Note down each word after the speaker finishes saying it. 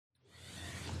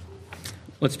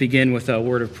Let's begin with a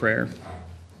word of prayer.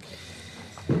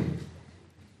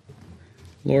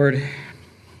 Lord,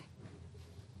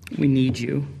 we need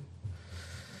you.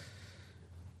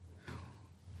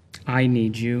 I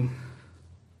need you.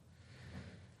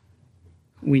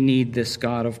 We need this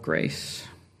God of grace.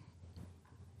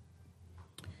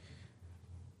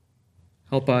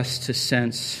 Help us to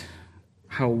sense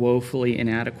how woefully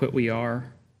inadequate we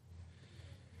are,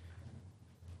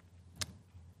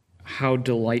 how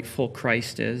delightful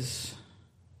Christ is.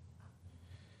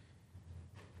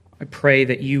 I pray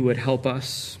that you would help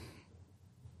us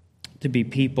to be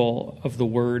people of the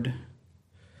Word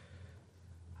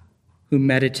who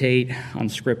meditate on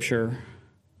Scripture,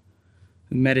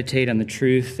 who meditate on the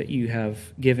truth that you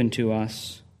have given to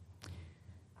us,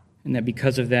 and that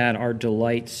because of that, our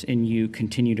delights in you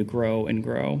continue to grow and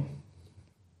grow.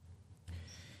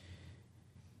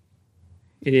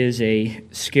 It is a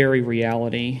scary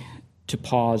reality to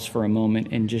pause for a moment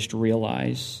and just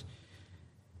realize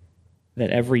that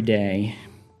every day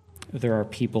there are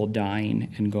people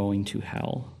dying and going to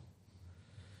hell.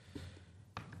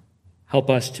 Help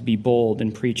us to be bold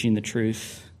in preaching the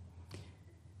truth,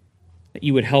 that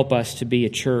you would help us to be a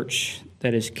church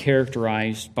that is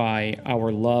characterized by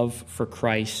our love for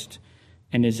Christ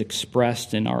and is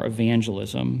expressed in our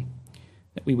evangelism,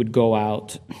 that we would go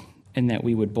out and that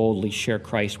we would boldly share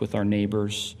Christ with our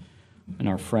neighbors and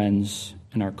our friends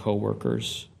and our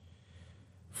co-workers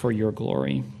for your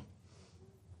glory.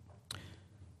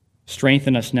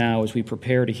 Strengthen us now as we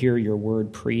prepare to hear your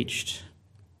word preached,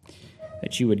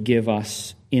 that you would give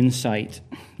us insight,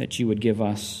 that you would give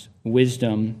us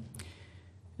wisdom,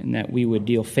 and that we would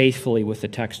deal faithfully with the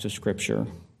text of Scripture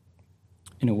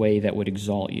in a way that would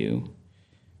exalt you.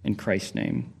 In Christ's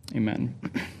name, amen.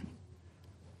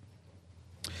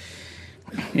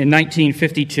 In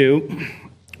 1952,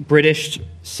 British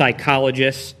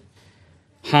psychologist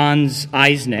Hans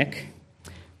Eysenck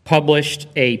published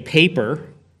a paper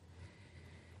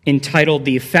entitled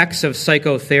The Effects of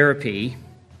Psychotherapy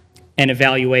and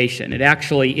Evaluation. It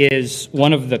actually is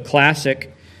one of the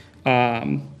classic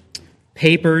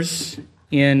papers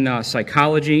in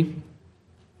psychology.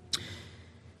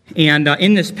 And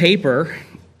in this paper,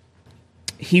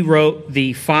 he wrote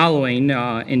the following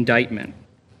indictment.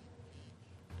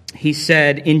 He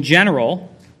said, in general,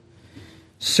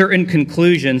 certain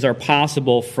conclusions are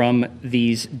possible from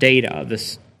these data,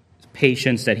 the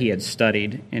patients that he had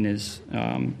studied in his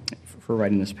for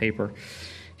writing this paper.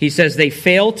 He says they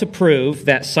fail to prove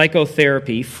that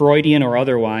psychotherapy, Freudian or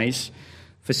otherwise,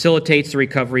 facilitates the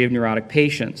recovery of neurotic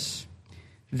patients.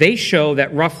 They show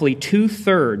that roughly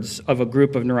 2/3 of a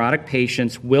group of neurotic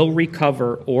patients will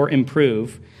recover or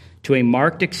improve to a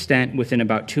marked extent within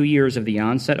about 2 years of the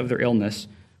onset of their illness,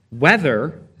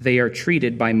 whether they are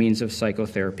treated by means of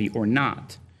psychotherapy or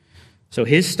not. So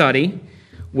his study,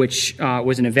 which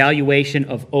was an evaluation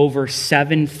of over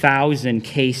 7,000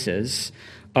 cases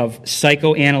of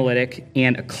psychoanalytic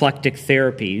and eclectic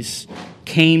therapies,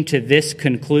 came to this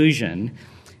conclusion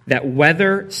that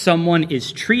whether someone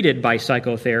is treated by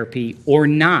psychotherapy or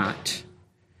not,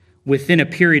 within a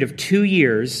period of 2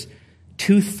 years,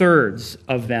 2/3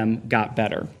 of them got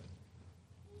better.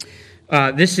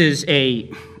 This is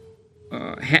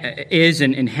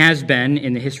and has been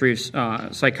in the history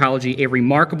of psychology a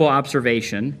remarkable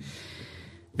observation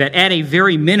that at a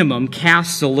very minimum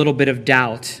casts a little bit of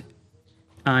doubt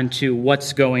onto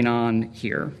what's going on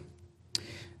here.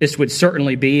 This would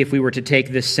certainly be, if we were to take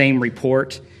this same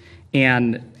report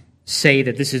and say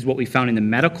that this is what we found in the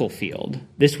medical field,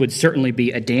 this would certainly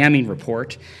be a damning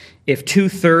report. If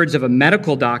 2/3 of a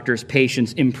medical doctor's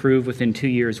patients improve within 2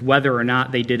 years, whether or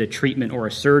not they did a treatment or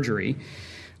a surgery,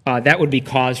 that would be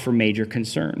cause for major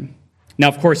concern. Now,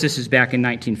 of course, this is back in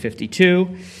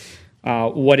 1952.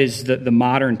 What is the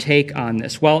modern take on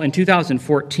this? Well, in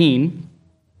 2014,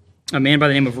 a man by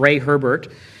the name of Ray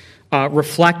Herbert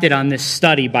reflected on this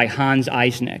study by Hans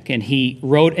Eysenck, and he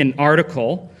wrote an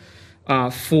article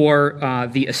for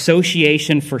the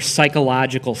Association for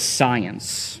Psychological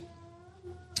Science.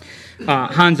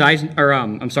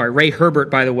 Ray Herbert,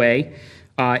 by the way,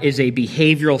 is a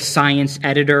behavioral science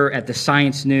editor at the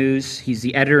Science News. He's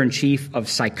the editor-in-chief of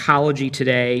Psychology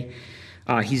Today.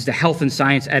 He's the health and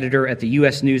science editor at the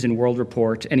U.S. News and World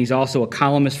Report, and he's also a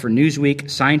columnist for Newsweek,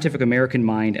 Scientific American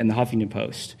Mind, and the Huffington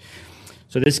Post.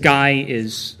 So this guy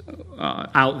is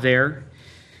out there.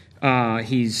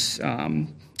 He's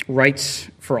writes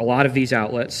for a lot of these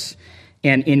outlets,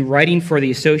 and in writing for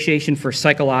the Association for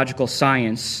Psychological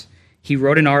Science, he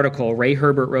wrote an article, Ray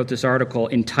Herbert wrote this article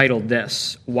entitled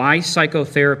this, Why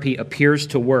Psychotherapy Appears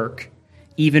to Work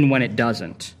Even When It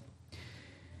Doesn't.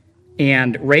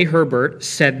 And Ray Herbert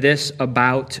said this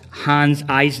about Hans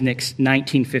Eisnick's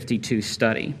 1952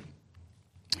 study.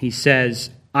 He says,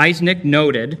 Eisnick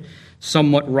noted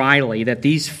somewhat wryly that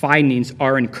these findings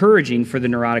are encouraging for the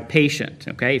neurotic patient.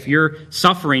 Okay, if you're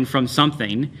suffering from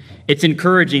something, it's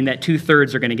encouraging that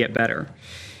 2/3 are going to get better.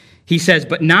 He says,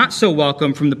 but not so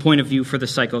welcome from the point of view for the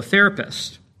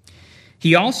psychotherapist.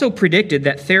 He also predicted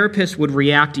that therapists would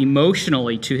react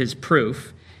emotionally to his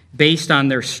proof based on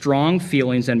their strong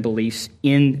feelings and beliefs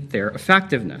in their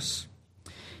effectiveness.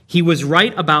 He was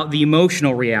right about the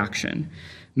emotional reaction.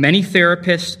 Many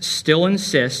therapists still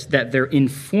insist that their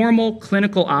informal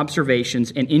clinical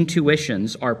observations and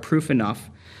intuitions are proof enough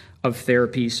of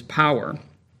therapy's power.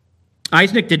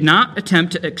 Eisnick did not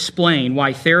attempt to explain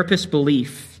why therapists'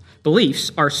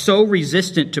 beliefs are so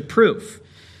resistant to proof.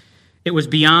 It was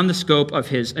beyond the scope of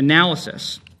his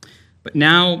analysis. But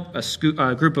now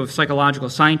a group of psychological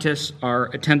scientists are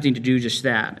attempting to do just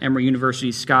that. Emory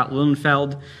University's Scott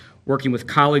Lilienfeld, working with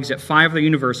colleagues at 5 other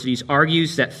universities,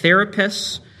 argues that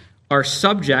therapists are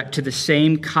subject to the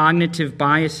same cognitive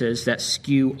biases that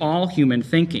skew all human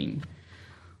thinking.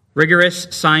 Rigorous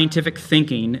scientific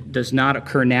thinking does not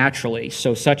occur naturally,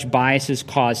 so such biases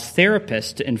cause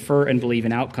therapists to infer and believe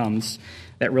in outcomes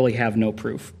that really have no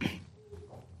proof.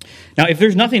 Now, if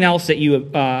there's nothing else that you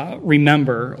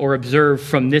remember or observe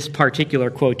from this particular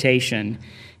quotation,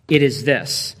 it is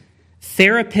this.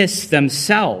 Therapists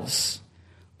themselves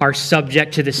are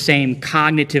subject to the same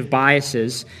cognitive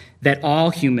biases that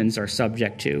all humans are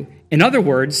subject to. In other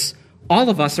words, all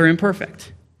of us are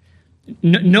imperfect.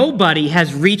 Nobody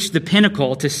has reached the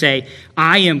pinnacle to say,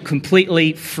 I am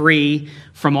completely free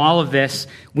from all of this.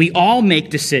 We all make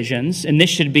decisions, and this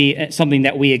should be something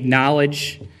that we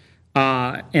acknowledge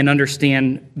and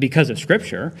understand because of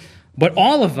Scripture. But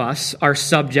all of us are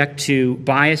subject to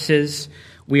biases.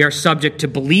 We are subject to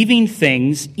believing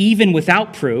things even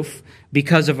without proof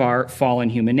because of our fallen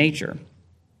human nature.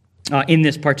 In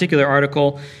this particular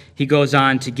article, he goes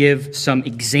on to give some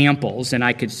examples, and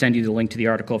I could send you the link to the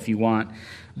article if you want,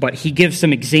 but he gives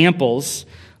some examples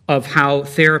of how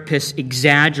therapists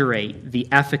exaggerate the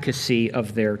efficacy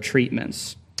of their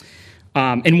treatments.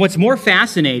 And what's more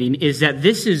fascinating is that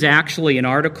this is actually an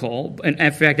article, and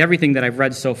in fact, everything that I've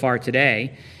read so far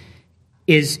today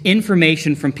is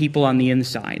information from people on the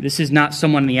inside. This is not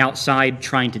someone on the outside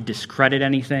trying to discredit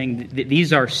anything.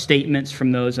 These are statements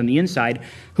from those on the inside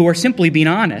who are simply being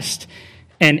honest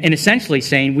and essentially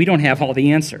saying, we don't have all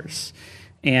the answers.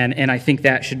 And I think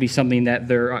that should be something that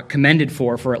they're commended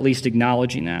for at least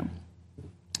acknowledging that.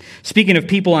 Speaking of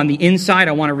people on the inside,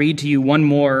 I want to read to you one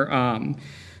more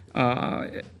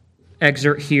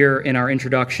excerpt here in our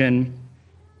introduction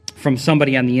from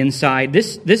somebody on the inside.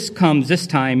 This comes this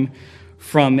time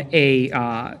from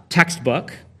a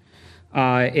textbook.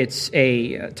 It's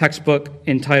a textbook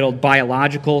entitled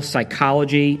Biological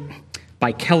Psychology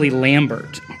by Kelly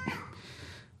Lambert.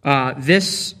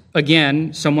 This,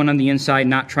 again, someone on the inside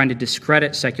not trying to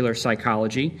discredit secular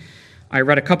psychology. I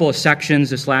read a couple of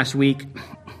sections this last week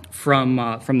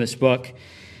from this book,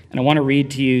 and I want to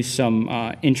read to you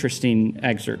some interesting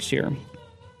excerpts here.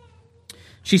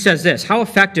 She says this: how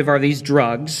effective are these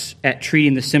drugs at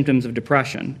treating the symptoms of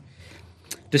depression?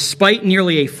 Despite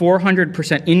nearly a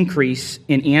 400% increase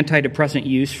in antidepressant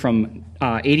use from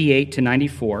 88 to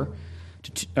 94,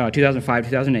 to 2005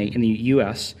 2008 in the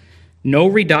U.S., no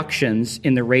reductions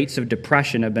in the rates of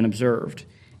depression have been observed.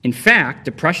 In fact,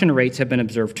 depression rates have been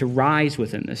observed to rise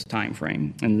within this time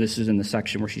frame. And this is in the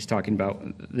section where she's talking about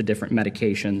the different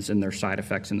medications and their side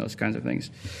effects and those kinds of things.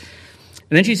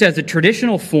 And then she says the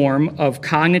traditional form of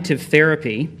cognitive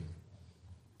therapy,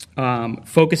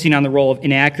 focusing on the role of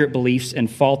inaccurate beliefs and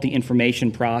faulty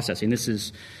information processing. This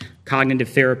is cognitive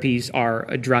therapies are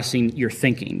addressing your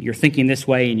thinking. You're thinking this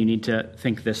way and you need to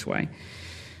think this way.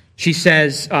 She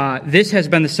says, this has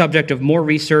been the subject of more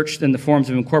research than the forms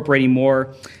of incorporating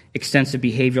more extensive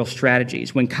behavioral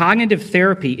strategies. When cognitive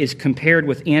therapy is compared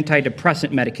with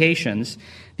antidepressant medications,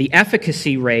 the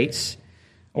efficacy rates,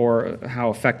 or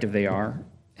how effective they are,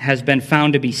 has been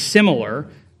found to be similar,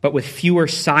 but with fewer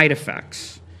side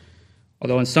effects.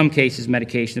 Although in some cases,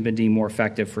 medications have been deemed more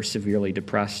effective for severely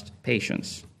depressed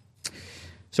patients.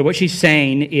 So what she's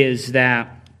saying is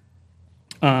that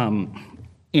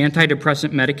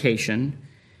antidepressant medication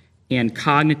and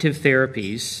cognitive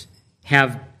therapies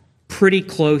have pretty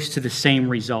close to the same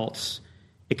results,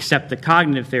 except the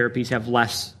cognitive therapies have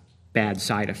less bad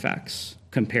side effects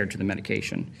compared to the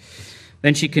medication.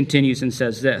 Then she continues and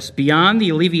says this: beyond the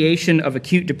alleviation of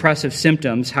acute depressive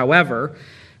symptoms, however,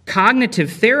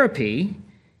 cognitive therapy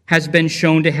has been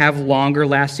shown to have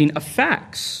longer-lasting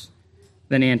effects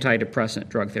than antidepressant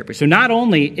drug therapy. So not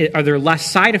only are there less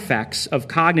side effects of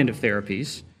cognitive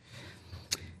therapies,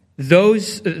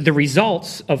 the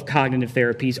results of cognitive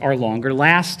therapies are longer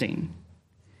lasting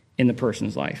in the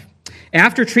person's life.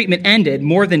 After treatment ended,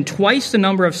 more than twice the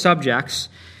number of subjects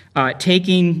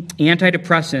taking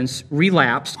antidepressants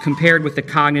relapsed compared with the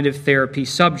cognitive therapy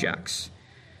subjects.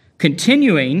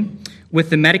 Continuing with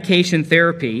the medication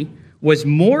therapy was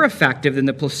more effective than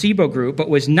the placebo group, but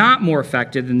was not more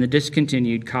effective than the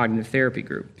discontinued cognitive therapy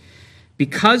group.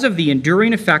 Because of the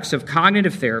enduring effects of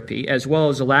cognitive therapy, as well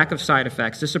as the lack of side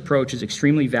effects, this approach is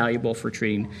extremely valuable for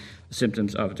treating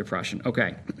symptoms of depression.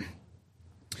 Okay.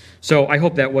 So I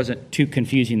hope that wasn't too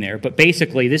confusing there, but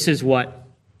basically this is what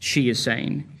she is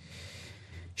saying.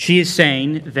 She is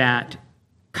saying that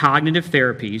cognitive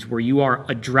therapies, where you are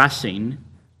addressing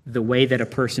the way that a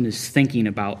person is thinking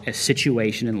about a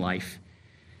situation in life,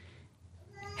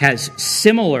 has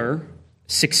similar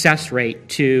success rate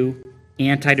to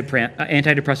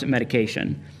antidepressant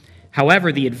medication.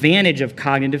 However, the advantage of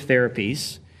cognitive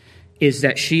therapies is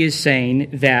that she is saying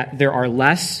that there are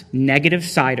less negative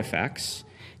side effects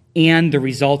and the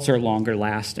results are longer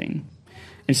lasting.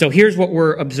 And so here's what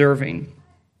we're observing.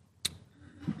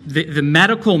 The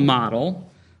medical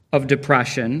model of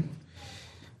depression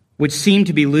would seem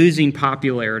to be losing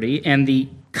popularity, and the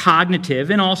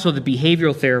cognitive and also the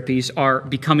behavioral therapies are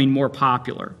becoming more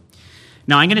popular.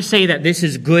 Now, I'm going to say that this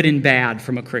is good and bad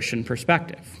from a Christian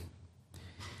perspective.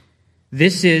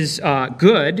 This is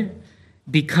good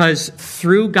because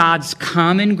through God's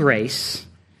common grace,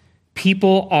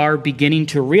 people are beginning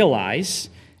to realize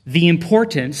the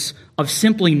importance of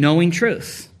simply knowing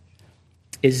truth.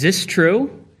 Is this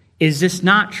true? Is this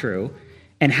not true?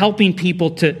 And helping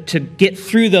people to get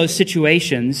through those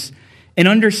situations and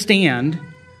understand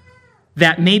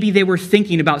that maybe they were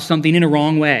thinking about something in a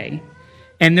wrong way.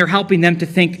 And they're helping them to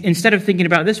think, instead of thinking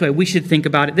about it this way, we should think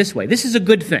about it this way. This is a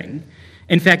good thing.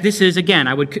 In fact, this is, again,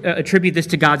 I would attribute this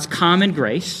to God's common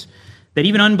grace, that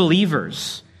even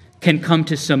unbelievers can come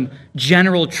to some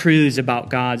general truths about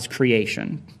God's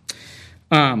creation.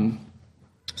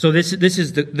 So this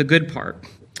is the good part.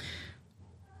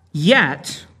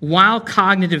 Yet, while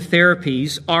cognitive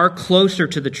therapies are closer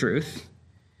to the truth,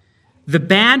 the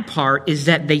bad part is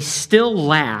that they still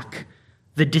lack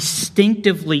the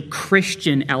distinctively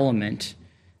Christian element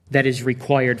that is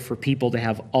required for people to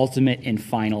have ultimate and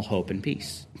final hope and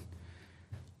peace.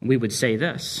 We would say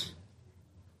this: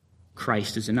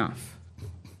 Christ is enough.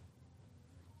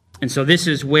 And so this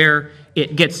is where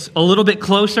it gets a little bit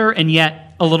closer and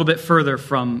yet a little bit further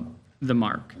from the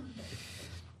mark.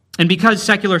 And because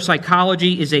secular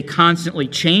psychology is a constantly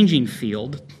changing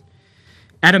field,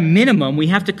 at a minimum, we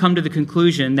have to come to the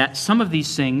conclusion that some of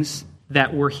these things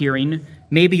that we're hearing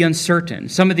may be uncertain.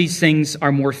 Some of these things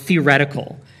are more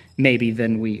theoretical, maybe,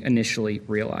 than we initially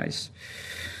realize.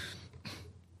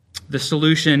 The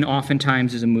solution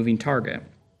oftentimes is a moving target.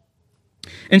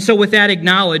 And so with that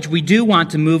acknowledged, we do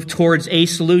want to move towards a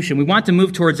solution. We want to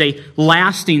move towards a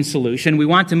lasting solution. We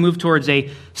want to move towards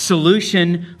a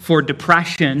solution for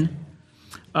depression,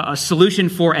 a solution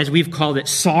for, as we've called it,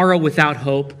 sorrow without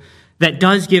hope, that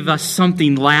does give us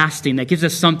something lasting, that gives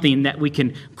us something that we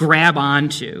can grab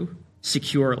onto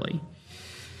securely.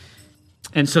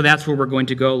 And so that's where we're going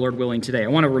to go, Lord willing, today. I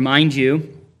want to remind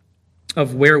you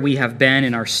of where we have been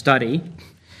in our study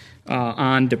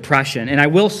on depression. And I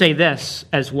will say this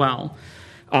as well.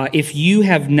 If you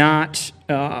have not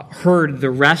heard the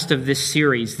rest of this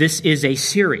series, this is a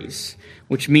series,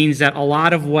 which means that a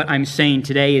lot of what I'm saying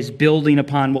today is building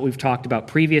upon what we've talked about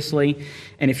previously.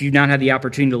 And if you've not had the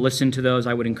opportunity to listen to those,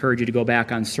 I would encourage you to go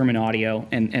back on sermon audio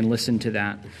and listen to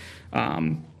that,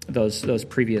 those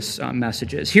previous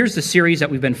messages. Here's the series that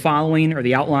we've been following, or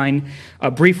the outline: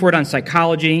 a brief word on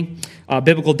psychology, a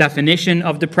biblical definition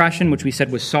of depression, which we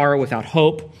said was sorrow without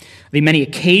hope, the many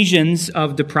occasions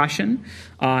of depression,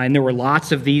 and there were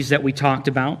lots of these that we talked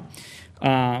about.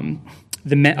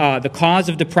 The cause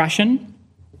of depression,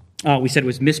 we said,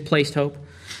 was misplaced hope.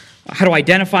 How to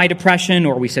identify depression,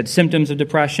 or we said symptoms of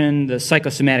depression, the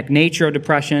psychosomatic nature of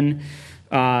depression,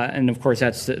 and of course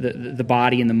that's the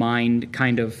body and the mind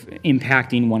kind of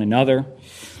impacting one another.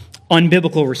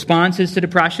 Unbiblical responses to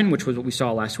depression, which was what we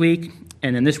saw last week.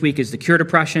 And then this week is the cure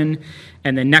depression.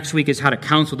 And then next week is how to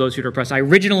counsel those who are depressed. I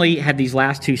originally had these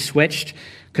last two switched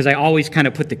because I always kind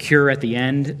of put the cure at the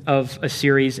end of a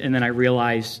series, and then I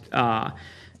realized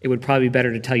it would probably be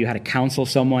better to tell you how to counsel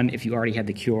someone if you already had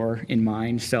the cure in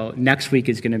mind. So next week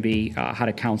is going to be how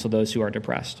to counsel those who are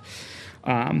depressed.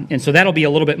 And so that'll be a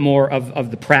little bit more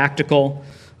of the practical,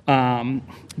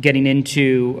 getting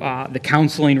into the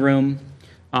counseling room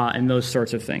and those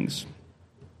sorts of things.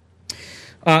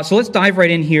 So let's dive right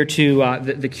in here to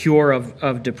the cure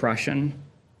of depression.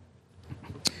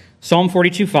 Psalm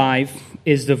 42:5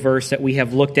 is the verse that we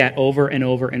have looked at over and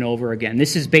over and over again.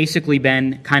 This has basically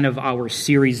been kind of our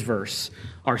series verse,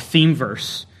 our theme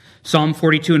verse. Psalm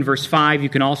 42 and verse 5, you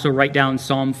can also write down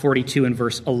Psalm 42 and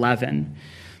verse 11,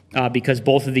 because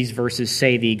both of these verses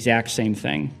say the exact same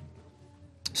thing.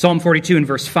 Psalm 42 and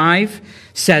verse 5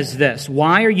 says this: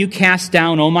 "Why are you cast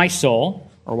down, O my soul?"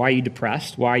 Or why are you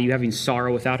depressed? Why are you having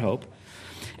sorrow without hope?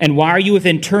 "And why are you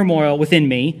within turmoil within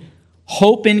me?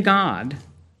 Hope in God,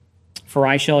 for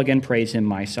I shall again praise him,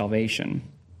 my salvation."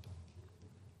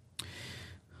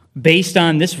 Based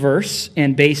on this verse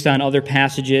and based on other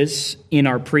passages in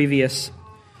our previous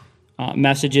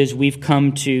messages, we've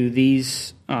come to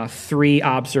these three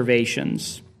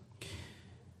observations.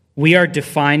 We are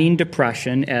defining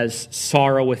depression as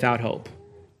sorrow without hope.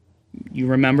 You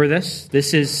remember this?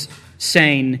 This is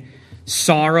saying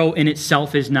sorrow in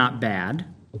itself is not bad.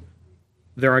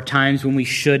 There are times when we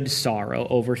should sorrow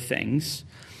over things.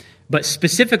 But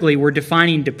specifically, we're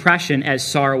defining depression as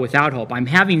sorrow without hope. I'm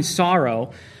having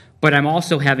sorrow, but I'm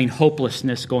also having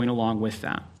hopelessness going along with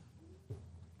that.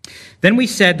 Then we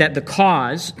said that the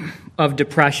cause of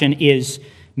depression is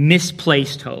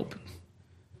misplaced hope.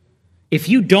 If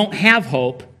you don't have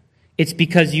hope, it's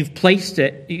because you've put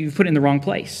it in the wrong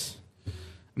place.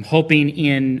 I'm hoping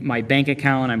in my bank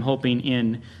account. I'm hoping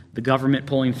in the government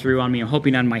pulling through on me. I'm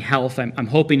hoping on my health. I'm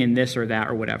hoping in this or that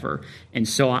or whatever. And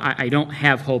so I don't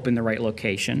have hope in the right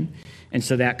location. And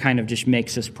so that kind of just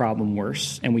makes this problem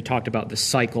worse. And we talked about the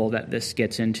cycle that this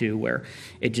gets into where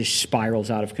it just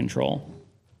spirals out of control.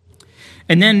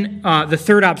 And then the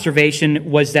third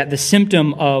observation was that the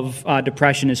symptom of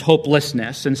depression is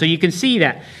hopelessness. And so you can see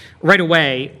that right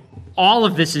away, all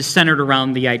of this is centered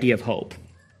around the idea of hope.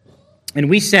 And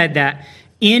we said that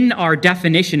in our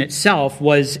definition itself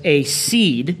was a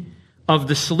seed of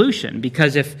the solution,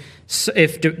 because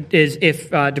if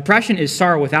depression is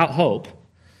sorrow without hope,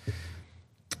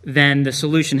 then the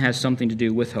solution has something to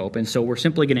do with hope. And so we're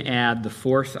simply going to add the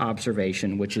fourth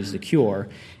observation, which is the cure,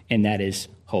 and that is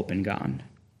hope in God.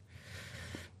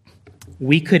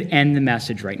 We could end the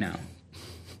message right now.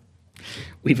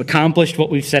 We've accomplished what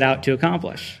we've set out to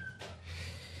accomplish.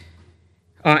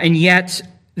 And yet,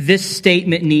 this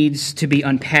statement needs to be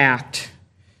unpacked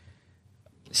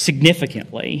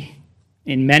significantly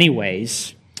in many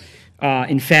ways.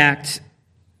 In fact,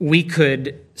 we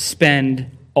could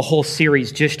spend a whole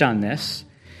series just on this.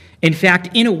 In fact,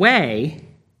 in a way,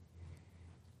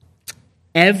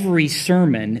 every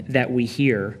sermon that we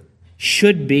hear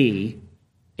should be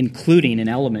including an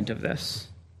element of this.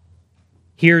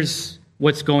 Here's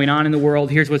what's going on in the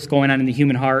world. Here's what's going on in the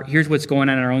human heart. Here's what's going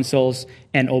on in our own souls.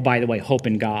 And oh, by the way, hope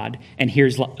in God. And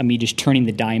here's me just turning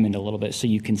the diamond a little bit so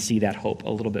you can see that hope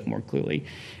a little bit more clearly.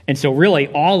 And so really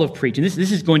all of preaching, this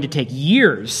is going to take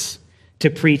years to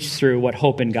preach through what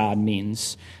hope in God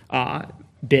means,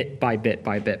 bit by bit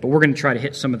by bit. But we're going to try to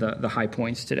hit some of the high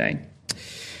points today.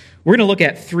 We're going to look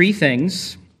at three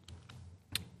things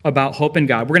about hope in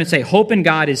God. We're going to say hope in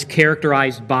God is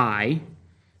characterized by,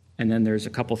 and then there's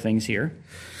a couple things here.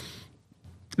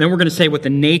 Then we're going to say what the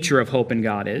nature of hope in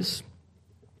God is.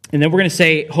 And then we're going to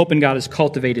say hope in God is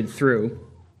cultivated through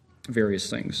various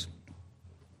things.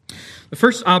 The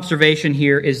first observation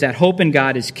here is that hope in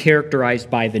God is characterized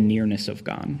by the nearness of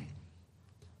God.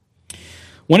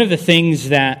 One of the things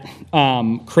that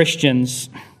Christians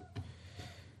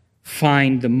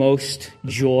find the most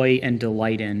joy and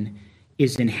delight in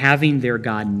is in having their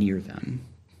God near them.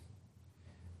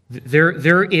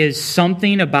 There is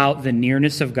something about the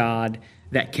nearness of God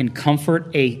that can comfort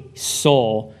a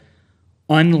soul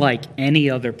unlike any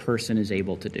other person is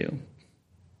able to do.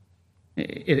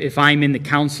 If I'm in the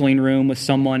counseling room with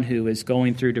someone who is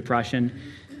going through depression,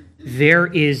 there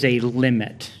is a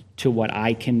limit to what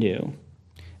I can do.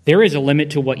 There is a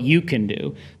limit to what you can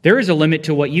do. There is a limit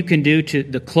to what you can do to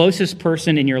the closest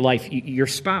person in your life, your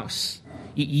spouse.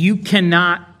 You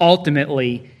cannot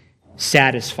ultimately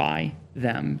satisfy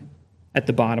them at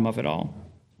the bottom of it all.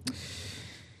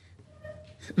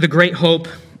 The great hope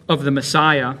of the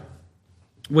Messiah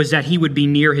was that he would be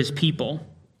near his people.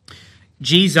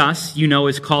 Jesus, you know,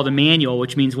 is called Emmanuel,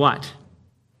 which means what?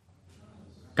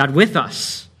 God with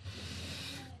us.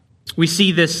 We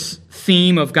see this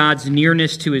theme of God's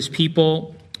nearness to his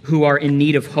people who are in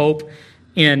need of hope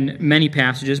in many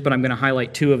passages, but I'm going to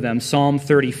highlight two of them. Psalm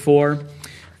 34,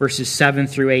 verses 7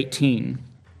 through 18.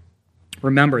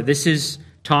 Remember, this is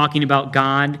talking about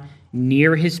God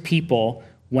near his people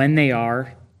when they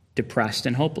are depressed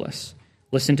and hopeless.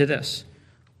 Listen to this.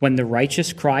 When the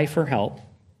righteous cry for help,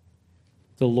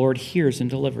 the Lord hears and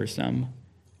delivers them.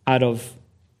 Out of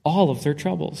all of their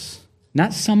troubles.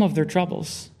 Not some of their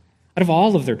troubles. Out of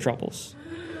all of their troubles.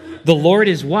 The Lord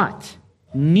is what?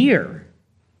 Near.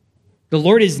 The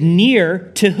Lord is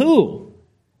near to who?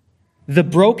 The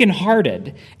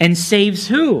brokenhearted, and saves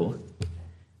who?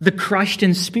 The crushed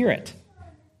in spirit. I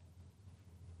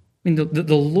mean,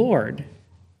 the Lord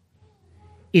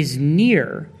is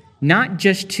near, not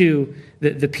just to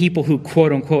the people who,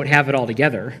 quote unquote, have it all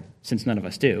together, since none of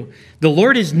us do. The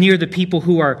Lord is near the people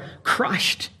who are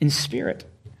crushed in spirit.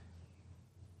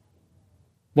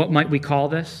 What might we call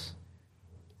this?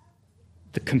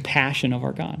 The compassion of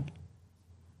our God.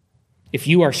 If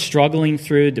you are struggling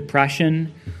through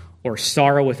depression or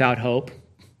sorrow without hope,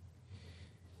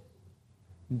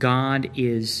 God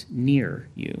is near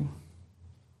you.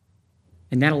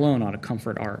 And that alone ought to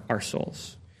comfort our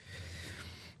souls.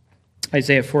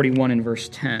 Isaiah 41 and verse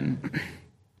 10.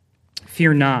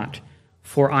 Fear not,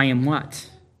 for I am what?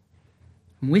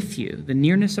 I'm with you, the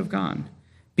nearness of God.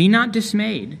 Be not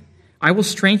dismayed. I will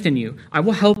strengthen you. I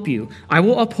will help you. I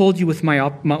will uphold you with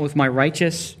my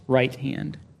righteous right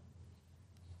hand.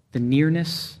 The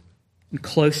nearness and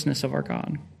closeness of our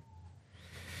God.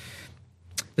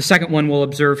 The second one we'll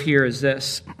observe here is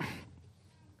this.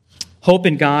 Hope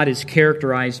in God is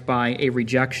characterized by a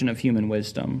rejection of human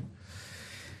wisdom.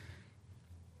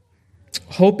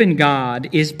 Hope in God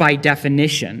is by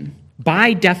definition,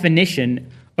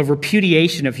 a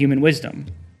repudiation of human wisdom.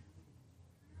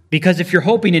 Because if you're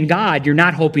hoping in God, you're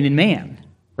not hoping in man,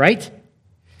 right?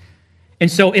 And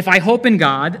so if I hope in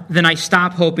God, then I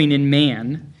stop hoping in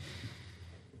man.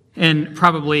 And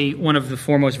probably one of the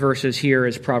foremost verses here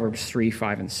is Proverbs 3,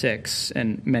 5, and 6.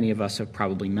 And many of us have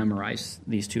probably memorized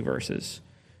these two verses.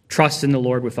 Trust in the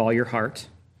Lord with all your heart,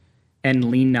 and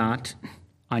lean not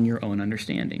on your own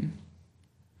understanding.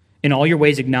 In all your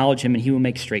ways acknowledge him, and he will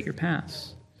make straight your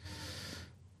paths.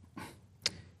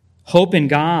 Hope in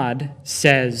God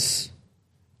says,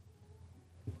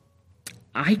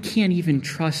 I can't even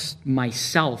trust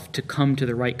myself to come to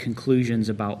the right conclusions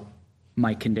about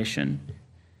my condition.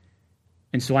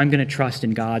 And so I'm going to trust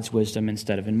in God's wisdom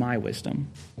instead of in my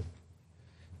wisdom.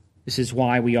 This is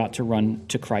why we ought to run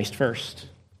to Christ first.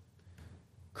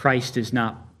 Christ is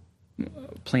not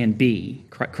plan B.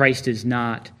 Christ is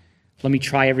not, let me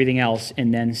try everything else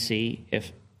and then see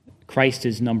if Christ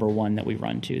is number one that we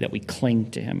run to, that we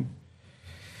cling to him.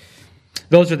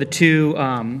 Those are the two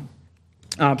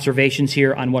observations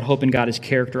here on what hope in God is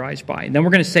characterized by. And then we're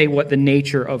going to say what the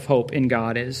nature of hope in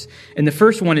God is. And the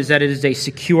first one is that it is a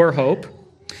secure hope.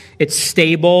 It's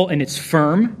stable and it's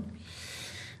firm.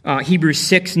 Hebrews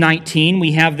 6:19,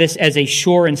 we have this as a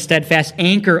sure and steadfast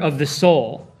anchor of the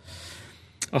soul.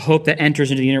 A hope that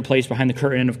enters into the inner place behind the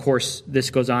curtain. And of course, this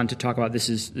goes on to talk about this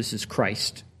is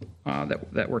Christ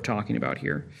that we're talking about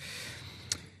here.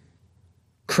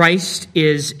 Christ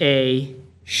is a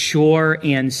sure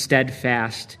and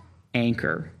steadfast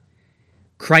anchor.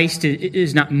 Christ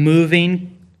is not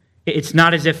moving. It's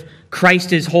not as if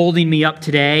Christ is holding me up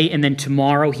today and then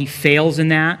tomorrow he fails in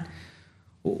that.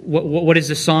 What is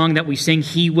the song that we sing?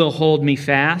 He will hold me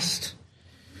fast.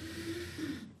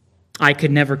 I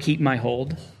could never keep my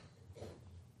hold.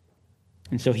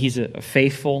 And so he's a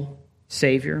faithful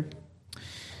Savior.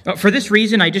 For this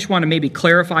reason, I just want to maybe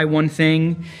clarify one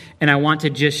thing, and I want to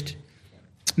just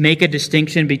make a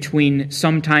distinction between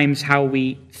sometimes how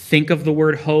we think of the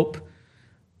word hope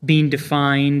being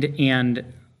defined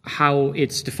and how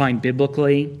it's defined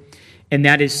biblically. And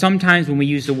that is sometimes when we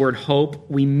use the word hope,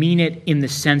 we mean it in the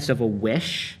sense of a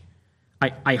wish.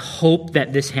 I hope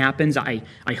that this happens. I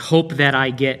hope that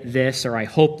I get this, or I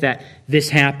hope that this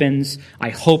happens. I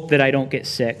hope that I don't get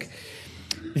sick.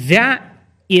 That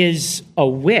is a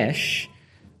wish,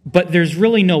 but there's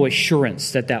really no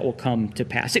assurance that that will come to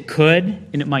pass. It could,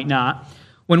 and it might not.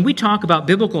 When we talk about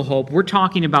biblical hope, we're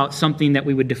talking about something that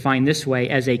we would define this way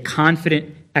as a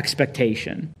confident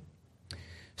expectation.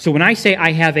 So when I say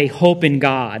I have a hope in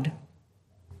God,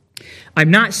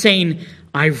 I'm not saying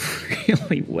I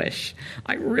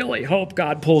really hope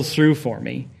God pulls through for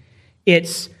me.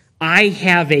 It's I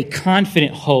have a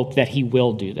confident hope that he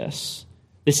will do this.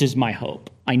 This is my hope.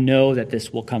 I know that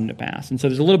this will come to pass. And so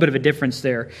there's a little bit of a difference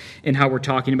there in how we're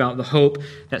talking about the hope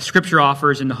that Scripture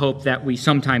offers and the hope that we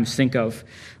sometimes think of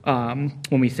when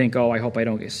we think, I hope I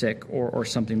don't get sick or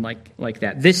something like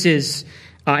that. This is,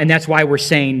 and that's why we're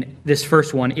saying this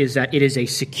first one is that it is a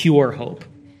secure hope.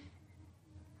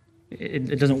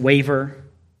 It doesn't waver.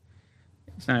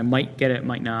 It's not I might get it,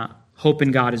 might not. Hope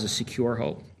in God is a secure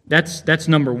hope. That's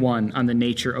number one on the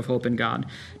nature of hope in God.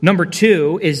 Number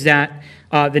two is that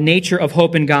the nature of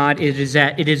hope in God is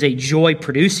that it is a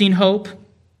joy-producing hope.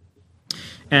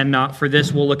 And for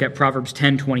this, we'll look at Proverbs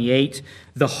 10:28.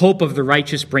 The hope of the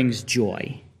righteous brings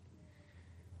joy.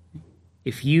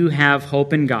 If you have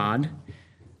hope in God,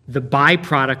 the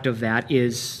byproduct of that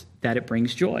is that it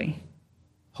brings joy.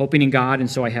 Hoping in God, and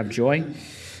so I have joy.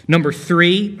 Number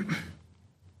 3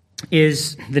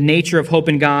 is the nature of hope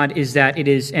in God is that it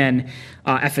is an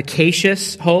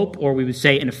efficacious hope, or we would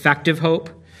say an effective hope.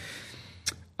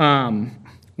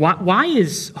 Why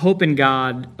is hope in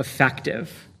God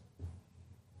effective?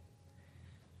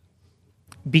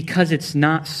 Because it's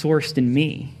not sourced in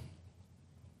me.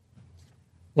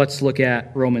 Let's look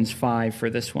at Romans 5 for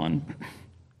this one.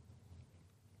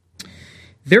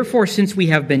 Therefore, since we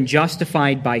have been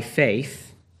justified by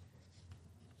faith,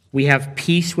 we have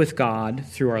peace with God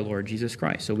through our Lord Jesus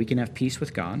Christ. So we can have peace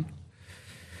with God.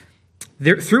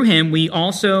 Through him, we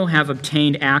also have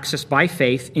obtained access by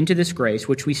faith into this grace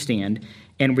which we stand,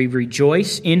 and we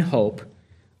rejoice in hope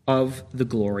of the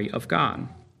glory of God.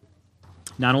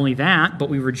 Not only that, but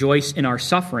we rejoice in our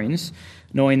sufferings,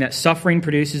 knowing that suffering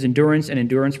produces endurance, and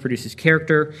endurance produces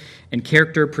character, and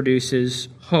character produces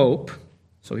hope.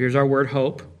 So here's our word,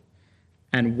 hope.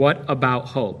 And what about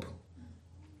hope?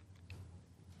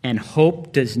 And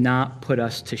hope does not put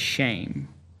us to shame.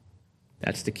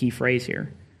 That's the key phrase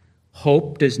here.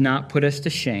 Hope does not put us to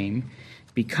shame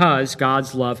because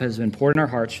God's love has been poured in our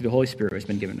hearts through the Holy Spirit who has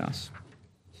been given to us.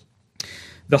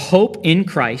 The hope in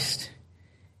Christ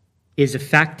is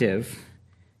effective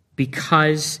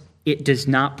because it does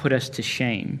not put us to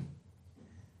shame.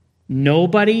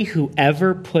 Nobody who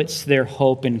ever puts their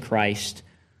hope in Christ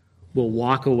will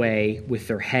walk away with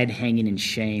their head hanging in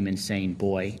shame and saying,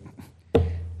 boy,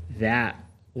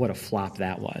 what a flop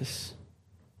that was.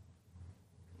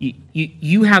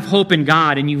 You have hope in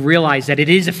God and you realize that it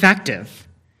is effective,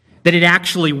 that it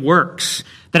actually works,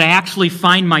 that I actually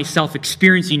find myself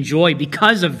experiencing joy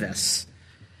because of this.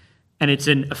 And it's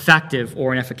an effective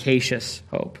or an efficacious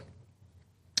hope.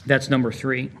 That's number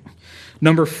 3.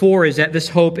 Number 4 is that this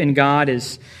hope in God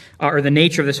is, or the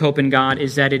nature of this hope in God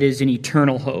is that it is an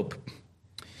eternal hope.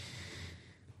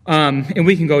 And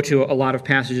we can go to a lot of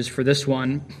passages for this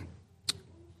one.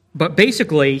 But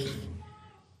basically,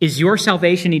 is your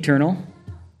salvation eternal?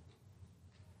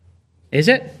 Is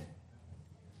it?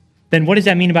 Then what does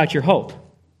that mean about your hope?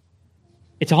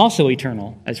 It's also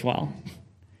eternal as well.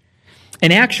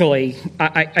 And actually,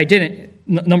 I didn't,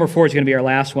 number 4 is going to be our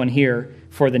last one here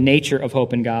for the nature of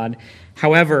hope in God.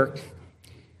 However,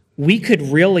 we could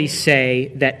really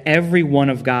say that every one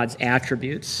of God's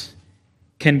attributes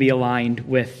can be aligned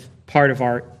with part of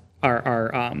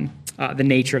the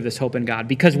nature of this hope in God.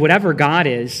 Because whatever God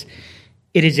is,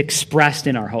 it is expressed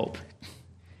in our hope.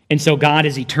 And so God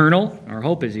is eternal, our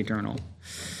hope is eternal.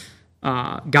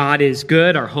 God is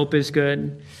good, our hope is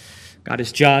good. God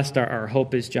is just, our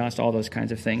hope is just, all those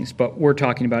kinds of things. But we're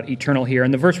talking about eternal here.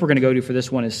 And the verse we're going to go to for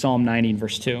this one is Psalm 90,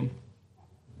 verse 2.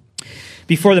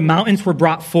 Before the mountains were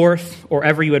brought forth, or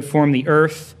ever you had formed the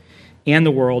earth and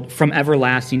the world, from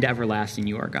everlasting to everlasting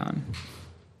you are gone.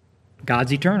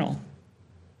 God's eternal.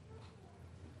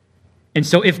 And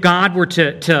so if God were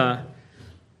to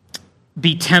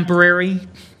be temporary,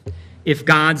 if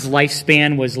God's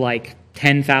lifespan was like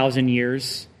 10,000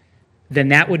 years, then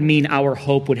that would mean our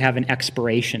hope would have an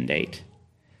expiration date.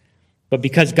 But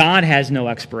because God has no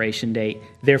expiration date,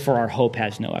 therefore our hope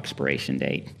has no expiration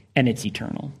date, and it's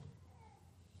eternal.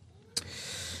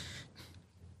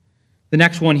 The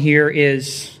next one here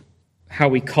is how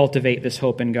we cultivate this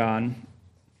hope in God.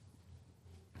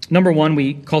 Number 1,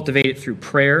 we cultivate it through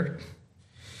prayer.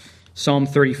 Psalm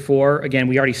 34, again,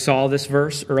 we already saw this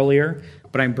verse earlier,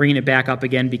 but I'm bringing it back up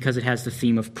again because it has the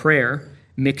theme of prayer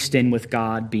mixed in with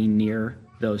God being near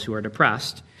those who are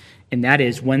depressed. And that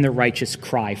is when the righteous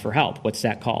cry for help. What's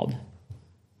that called?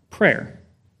 Prayer.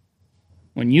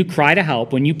 When you cry to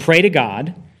help, when you pray to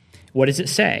God, what does it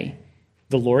say?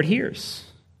 The Lord hears.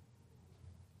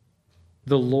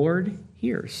 The Lord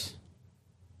hears.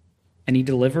 And he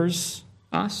delivers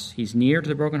us. He's near to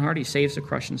the broken heart. He saves the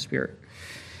crushed in spirit.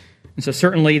 And so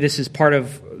certainly this is part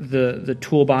of the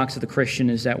toolbox of the Christian,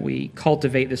 is that we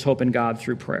cultivate this hope in God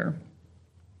through prayer.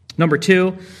 Number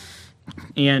 2,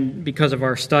 and because of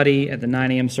our study at the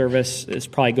 9 a.m. service, this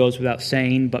probably goes without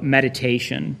saying, but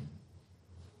meditation.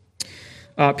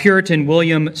 Puritan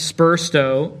William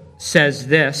Spurstow says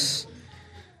this.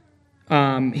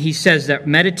 He says that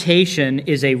meditation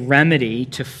is a remedy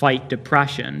to fight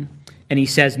depression. And he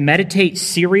says, meditate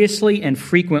seriously and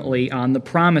frequently on the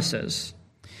promises.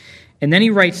 And then he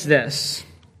writes this.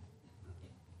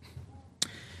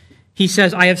 He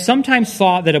says, I have sometimes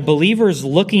thought that a believer's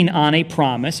looking on a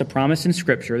promise in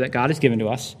Scripture that God has given to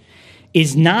us,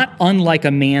 is not unlike a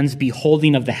man's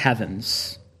beholding of the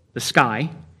heavens. the sky,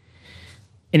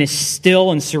 in a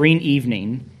still and serene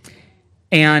evening,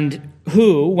 and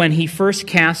who, when he first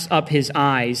casts up his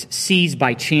eyes, sees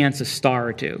by chance a star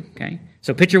or two. Okay?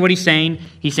 So picture what he's saying.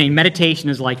 He's saying meditation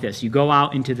is like this. You go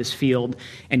out into this field,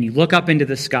 and you look up into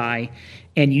the sky,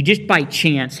 and you just by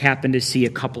chance happen to see a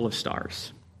couple of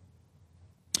stars.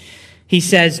 He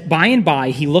says, by and by,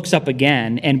 he looks up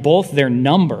again, and both their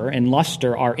number and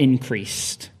luster are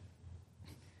increased.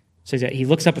 So he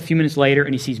looks up a few minutes later,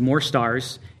 and he sees more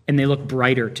stars, and they look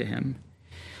brighter to him.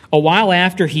 A while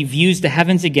after, he views the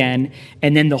heavens again,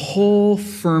 and then the whole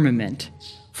firmament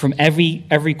from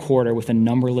every quarter with a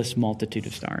numberless multitude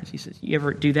of stars. He says, you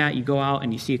ever do that? You go out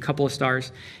and you see a couple of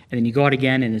stars, and then you go out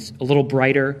again, and it's a little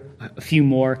brighter, a few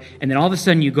more, and then all of a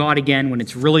sudden you go out again when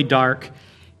it's really dark,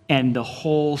 and the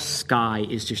whole sky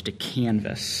is just a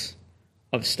canvas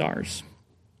of stars.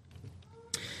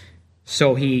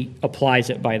 So he applies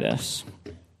it by this.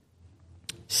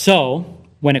 So,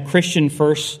 when a Christian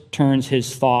first turns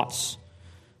his thoughts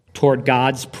toward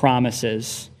God's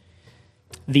promises,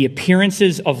 the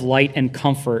appearances of light and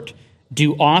comfort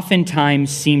do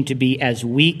oftentimes seem to be as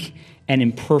weak and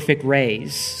imperfect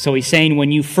rays. So he's saying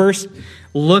when you first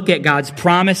look at God's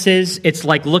promises, it's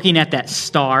like looking at that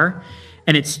star,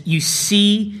 and you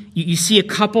see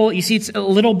it's a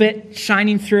little bit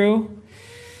shining through.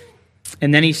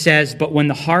 And then he says, but when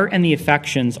the heart and the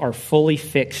affections are fully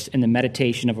fixed in the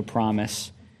meditation of a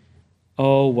promise,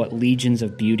 oh, what legions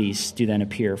of beauties do then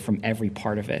appear from every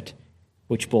part of it,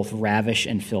 which both ravish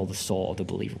and fill the soul of the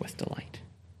believer with delight.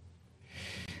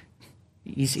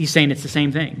 He's saying it's the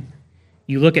same thing.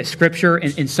 You look at Scripture,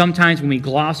 and sometimes when we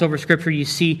gloss over Scripture, you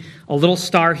see a little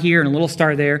star here and a little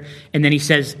star there, and then he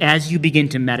says, as you begin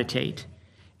to meditate,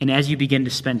 and as you begin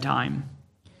to spend time,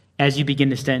 as you begin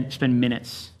to spend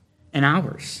minutes and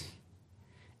hours,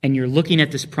 and you're looking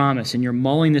at this promise, and you're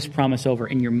mulling this promise over,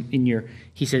 and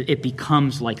he said, it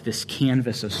becomes like this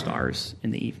canvas of stars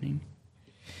in the evening.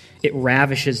 It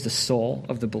ravishes the soul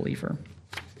of the believer.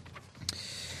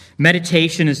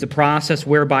 Meditation is the process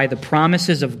whereby the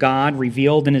promises of God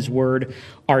revealed in His Word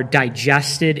are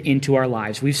digested into our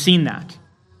lives. We've seen that.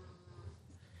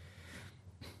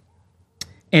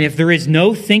 And if there is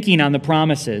no thinking on the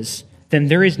promises, then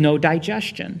there is no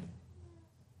digestion.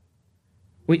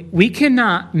 We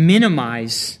cannot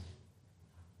minimize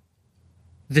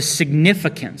the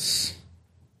significance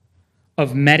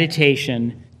of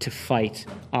meditation to fight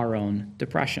our own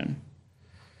depression.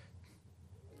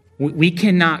 We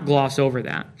cannot gloss over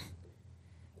that.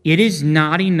 It is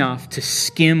not enough to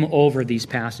skim over these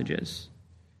passages.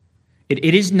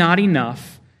 It is not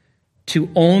enough to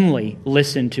only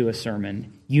listen to a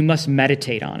sermon. You must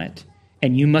meditate on it,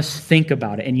 and you must think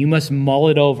about it, and you must mull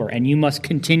it over, and you must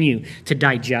continue to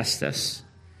digest this.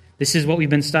 This is what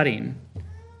we've been studying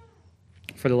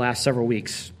for the last several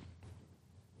weeks,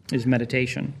 is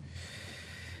meditation.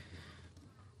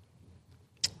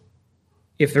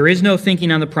 If there is no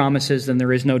thinking on the promises, then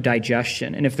there is no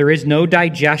digestion. And if there is no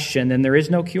digestion, then there is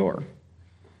no cure.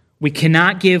 We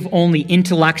cannot give only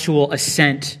intellectual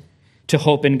assent to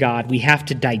hope in God. We have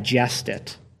to digest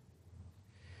it.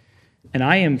 And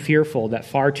I am fearful that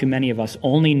far too many of us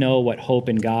only know what hope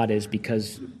in God is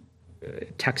because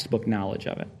textbook knowledge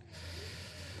of it.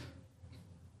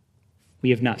 We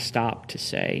have not stopped to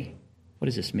say, what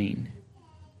does this mean?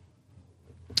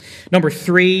 Number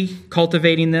 3,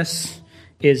 cultivating this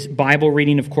is Bible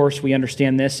reading. Of course, we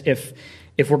understand this. If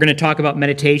we're going to talk about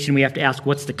meditation, we have to ask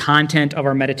what's the content of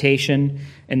our meditation,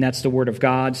 and that's the Word of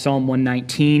God. Psalm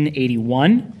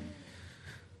 119:81.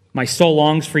 My soul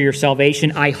longs for your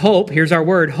salvation. I hope, here's our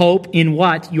word, hope in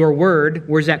what? Your word.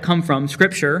 Where does that come from?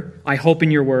 Scripture. I hope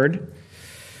in your word.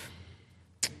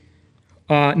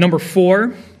 Number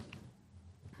 4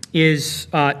 is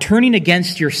turning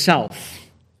against yourself.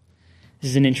 This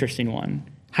is an interesting one.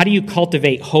 How do you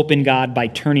cultivate hope in God by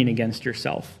turning against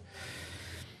yourself?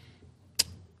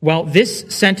 Well, this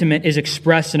sentiment is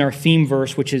expressed in our theme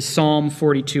verse, which is Psalm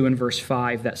 42 and verse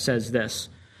 5, that says this: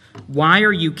 why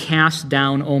are you cast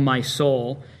down, O my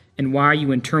soul, and why are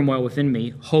you in turmoil within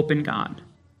me? Hope in God.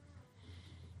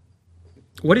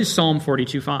 What is Psalm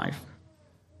 42:5?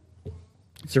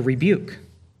 It's a rebuke.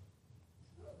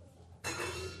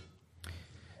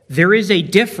 There is a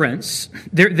difference,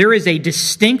 there is a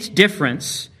distinct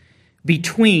difference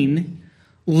between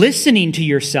listening to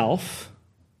yourself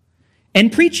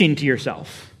and preaching to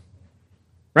yourself,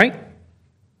 right?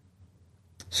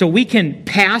 So we can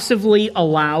passively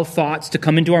allow thoughts to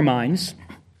come into our minds,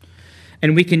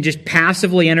 and we can just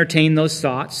passively entertain those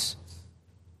thoughts,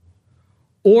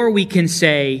 or we can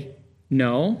say,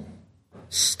 no,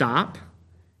 stop,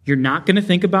 you're not going to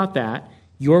think about that.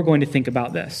 you're going to think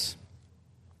about this.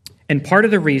 And part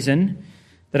of the reason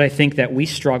that I think that we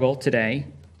struggle today,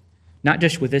 not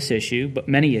just with this issue, but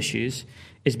many issues,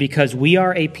 is because we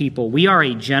are a people, we are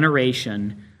a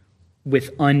generation with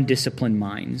undisciplined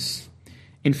minds.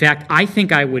 In fact, I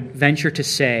think I would venture to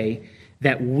say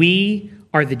that we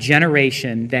are the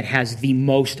generation that has the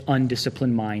most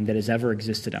undisciplined mind that has ever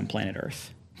existed on planet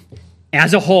Earth.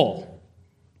 As a whole.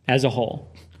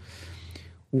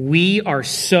 We are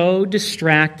so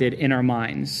distracted in our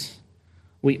minds.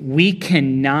 We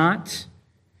cannot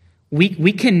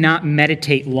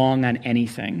meditate long on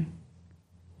anything.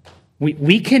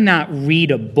 We cannot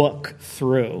read a book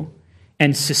through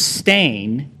and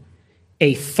sustain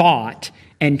a thought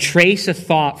and trace a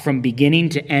thought from beginning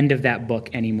to end of that book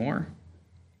anymore.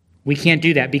 We can't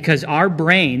do that because our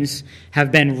brains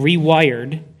have been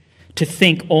rewired to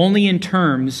think only in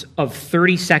terms of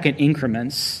 30-second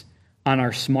increments on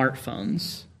our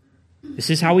smartphones. This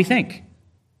is how we think.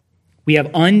 We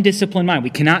have undisciplined mind. We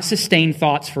cannot sustain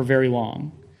thoughts for very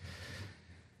long.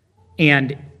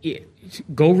 And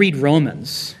go read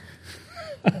Romans.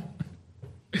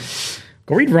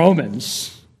 Go read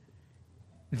Romans.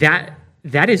 That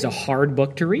is a hard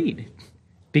book to read.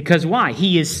 Because why?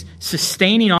 He is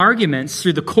sustaining arguments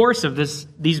through the course of this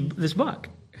book.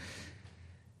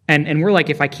 And we're like,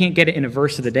 if I can't get it in a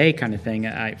verse of the day kind of thing,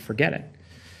 I forget it.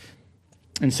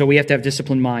 And so we have to have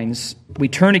disciplined minds. We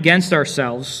turn against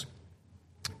ourselves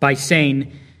by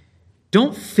saying,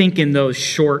 don't think in those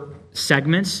short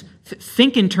segments.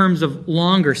 Think in terms of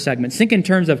longer segments. Think in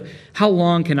terms of how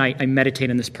long can I meditate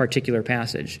on this particular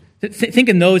passage. Think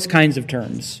in those kinds of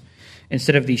terms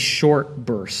instead of these short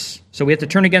bursts. So we have to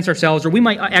turn against ourselves, or we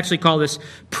might actually call this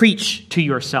preach to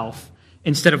yourself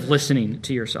instead of listening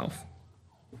to yourself.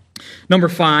 Number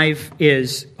 5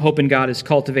 is hope in God is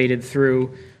cultivated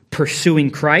through pursuing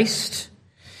Christ.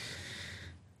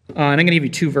 And I'm going to give you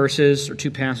 2 verses or 2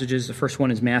 passages. The first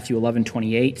one is Matthew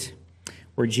 11:28,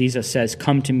 where Jesus says,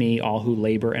 "Come to me, all who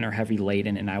labor and are heavy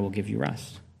laden, and I will give you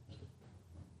rest."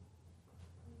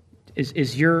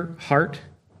 Is your heart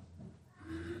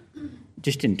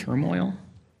just in turmoil?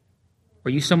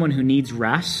 Are you someone who needs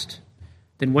rest?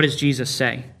 Then what does Jesus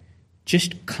say?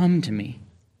 Just come to me.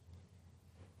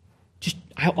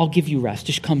 I'll give you rest.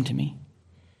 Just come to me.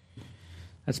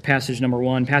 That's passage number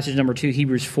 1. Passage number 2,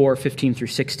 Hebrews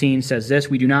 4:15-16 says this: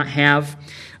 "We do not have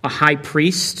a high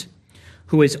priest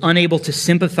who is unable to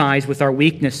sympathize with our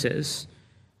weaknesses,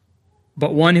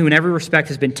 but one who in every respect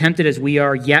has been tempted as we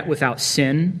are, yet without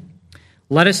sin.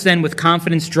 Let us then with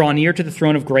confidence draw near to the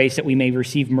throne of grace that we may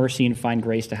receive mercy and find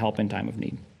grace to help in time of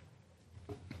need."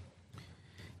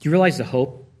 Do you realize the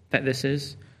hope that this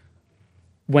is?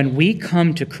 When we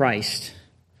come to Christ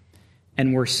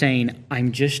and we're saying,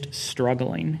 I'm just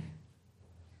struggling,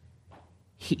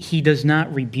 He does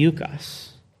not rebuke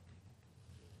us.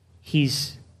 He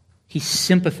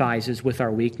sympathizes with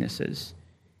our weaknesses.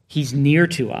 He's near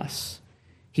to us.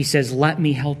 He says, let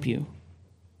me help you.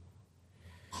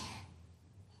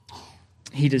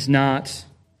 He does not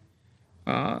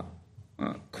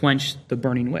quench the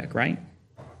burning wick, right?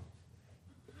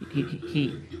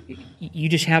 You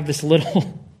just have this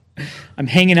little, I'm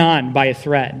hanging on by a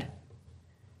thread.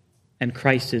 And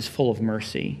Christ is full of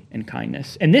mercy and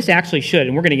kindness. And this actually should,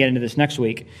 and we're going to get into this next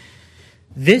week,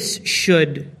 this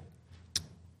should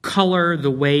color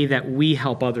the way that we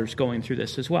help others going through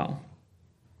this as well.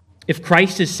 If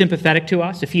Christ is sympathetic to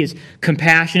us, if He is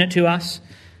compassionate to us,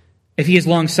 if He is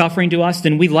long-suffering to us,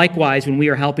 then we likewise, when we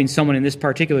are helping someone in this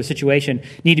particular situation,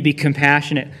 need to be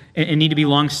compassionate and need to be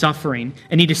long-suffering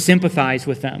and need to sympathize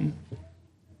with them.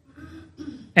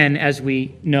 And as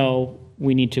we know,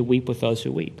 we need to weep with those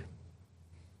who weep.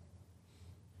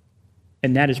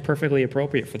 And that is perfectly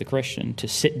appropriate for the Christian, to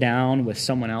sit down with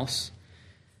someone else,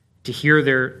 to hear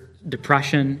their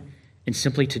depression, and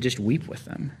simply to just weep with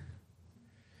them.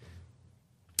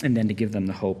 And then to give them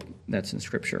the hope that's in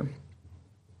Scripture.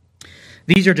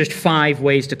 These are just 5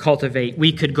 ways to cultivate.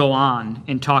 We could go on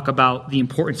and talk about the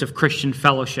importance of Christian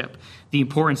fellowship, the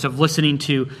importance of listening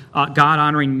to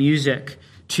God-honoring music,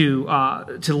 to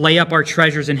lay up our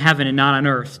treasures in heaven and not on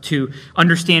earth, to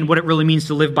understand what it really means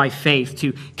to live by faith,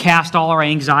 to cast all our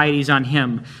anxieties on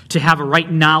Him, to have a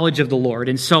right knowledge of the Lord,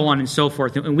 and so on and so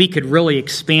forth. And we could really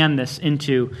expand this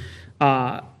into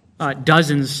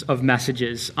dozens of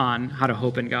messages on how to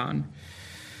hope in God.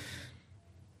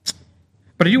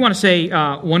 But I do want to say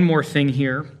one more thing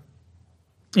here.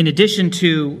 In addition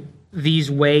to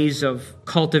these ways of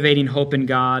cultivating hope in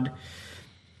God,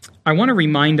 I want to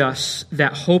remind us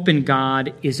that hope in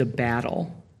God is a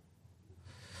battle.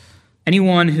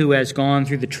 Anyone who has gone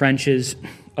through the trenches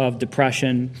of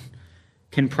depression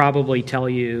can probably tell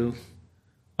you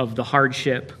of the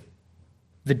hardship,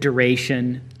 the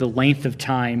duration, the length of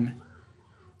time,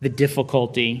 the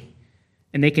difficulty,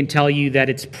 and they can tell you that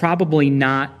it's probably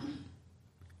not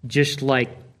just like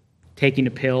taking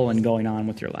a pill and going on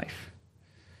with your life.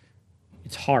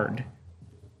 It's hard.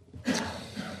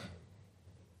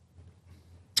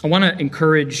 I want to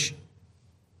encourage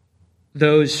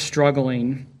those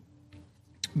struggling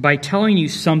by telling you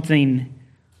something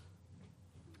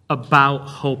about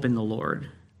hope in the Lord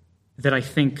that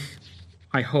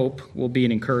I hope will be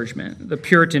an encouragement. The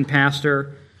Puritan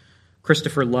pastor,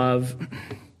 Christopher Love,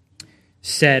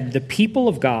 said, "The people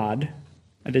of God,"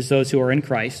 that is those who are in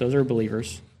Christ, those are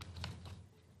believers,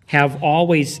 "have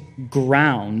always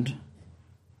ground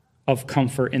of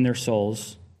comfort in their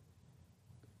souls,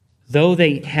 though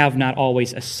they have not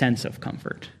always a sense of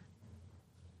comfort.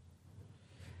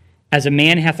 As a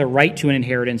man hath a right to an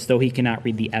inheritance, though he cannot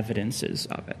read the evidences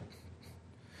of it."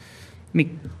 Let me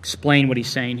explain what he's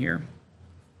saying here.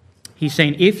 He's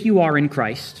saying if you are in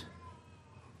Christ,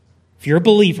 if you're a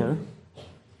believer,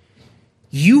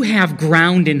 you have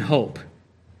ground in hope.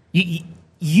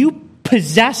 You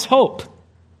possess hope.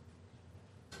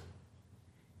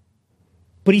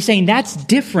 But he's saying that's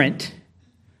different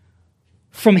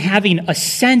from having a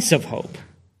sense of hope.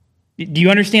 Do you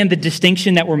understand the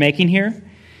distinction that we're making here?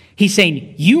 He's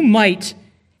saying you might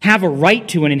have a right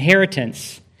to an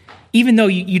inheritance, even though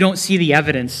you don't see the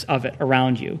evidence of it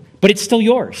around you, but it's still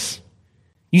yours.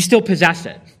 You still possess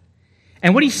it.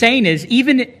 And what he's saying is, he's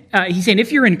saying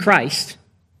if you're in Christ,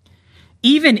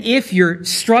 even if you're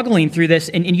struggling through this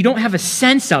and you don't have a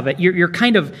sense of it, you're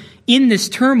kind of in this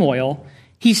turmoil,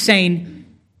 he's saying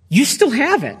you still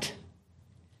have it.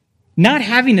 Not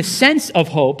having a sense of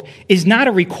hope is not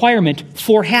a requirement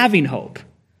for having hope.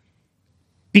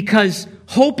 Because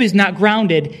hope is not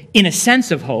grounded in a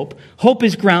sense of hope. Hope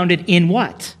is grounded in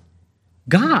what?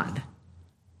 God.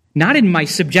 Not in my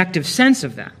subjective sense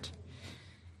of that.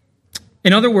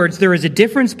 In other words, there is a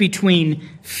difference between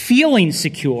feeling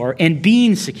secure and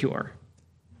being secure.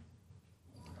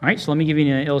 All right, so let me give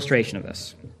you an illustration of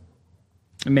this.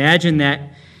 Imagine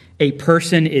that a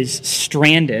person is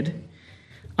stranded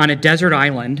on a desert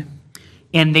island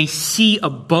and they see a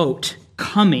boat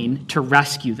coming to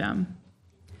rescue them.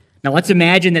 Now let's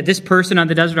imagine that this person on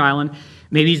the desert island,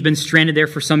 maybe he's been stranded there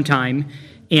for some time,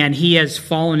 and he has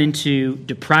fallen into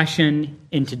depression,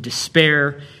 into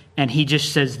despair, and he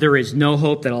just says, there is no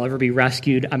hope that I'll ever be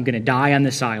rescued. I'm going to die on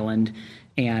this island,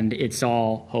 and it's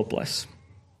all hopeless.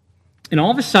 And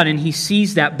all of a sudden, he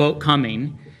sees that boat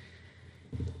coming,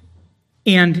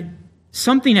 and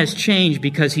something has changed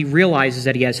because he realizes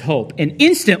that he has hope. And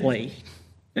instantly,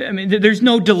 I mean, there's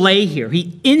no delay here.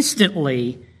 He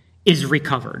instantly is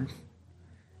recovered.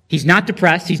 He's not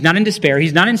depressed. He's not in despair.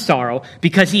 He's not in sorrow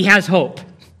because he has hope.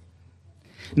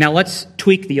 Now, let's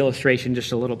tweak the illustration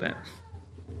just a little bit.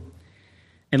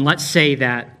 And let's say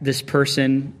that this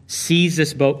person sees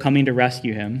this boat coming to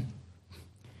rescue him,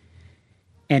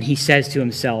 and he says to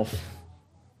himself,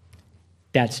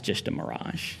 that's just a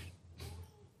mirage.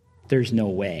 There's no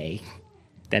way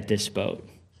that this boat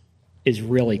is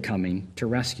really coming to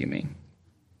rescue me.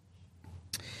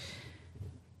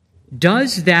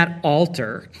 Does that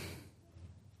alter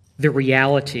the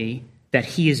reality that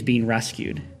he is being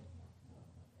rescued?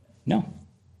 No.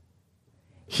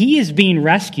 He is being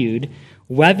rescued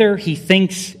whether he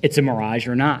thinks it's a mirage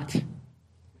or not.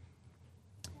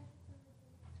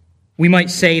 We might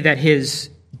say that his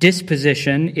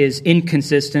disposition is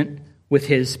inconsistent with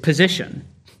his position.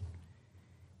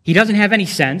 He doesn't have any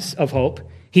sense of hope.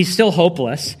 He's still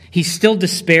hopeless. He's still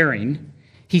despairing.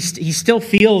 He still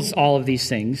feels all of these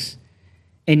things,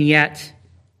 and yet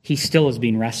he still is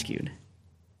being rescued.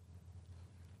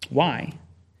 Why?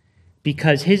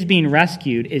 Because his being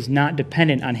rescued is not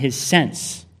dependent on his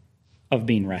sense of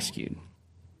being rescued.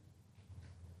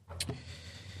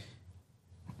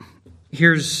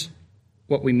 Here's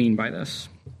what we mean by this.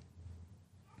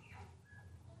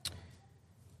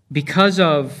 Because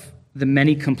of the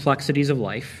many complexities of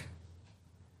life,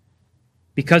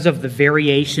 because of the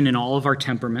variation in all of our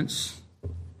temperaments,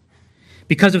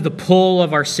 because of the pull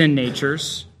of our sin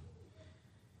natures,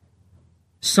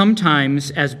 sometimes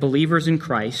as believers in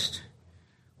Christ,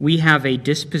 we have a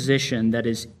disposition that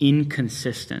is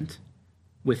inconsistent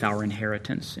with our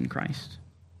inheritance in Christ.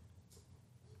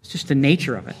 It's just the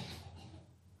nature of it.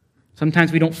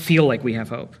 Sometimes we don't feel like we have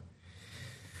hope.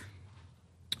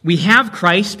 We have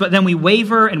Christ, but then we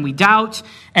waver and we doubt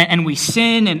and we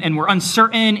sin and we're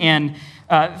uncertain and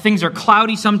things are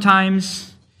cloudy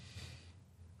sometimes.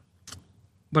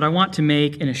 But I want to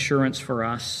make an assurance for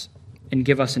us and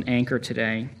give us an anchor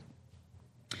today.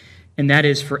 And that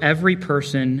is for every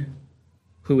person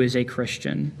who is a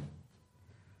Christian,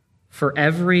 for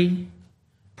every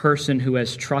person who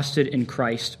has trusted in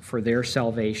Christ for their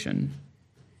salvation,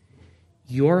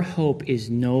 your hope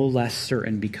is no less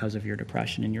certain because of your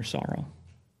depression and your sorrow.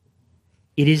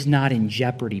 It is not in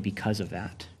jeopardy because of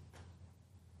that.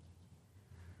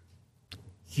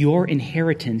 Your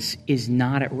inheritance is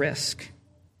not at risk.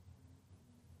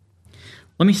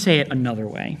 Let me say it another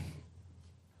way.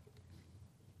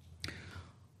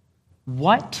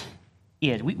 What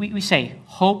is, we say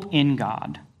hope in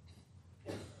God.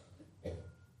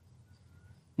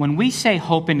 When we say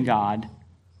hope in God,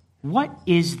 what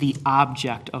is the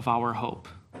object of our hope?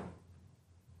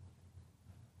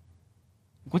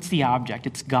 What's the object?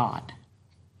 It's God,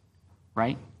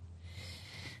 right?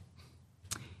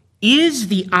 Is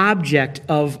the object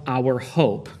of our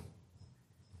hope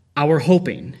our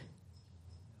hoping?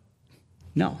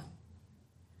 No.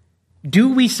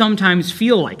 Do we sometimes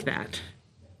feel like that?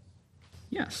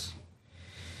 Yes.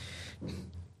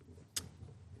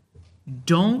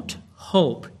 Don't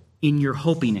hope in your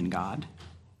hoping in God.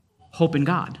 Hope in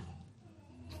God.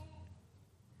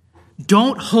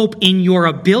 Don't hope in your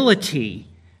ability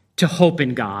to hope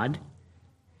in God,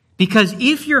 because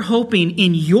if you're hoping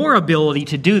in your ability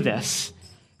to do this,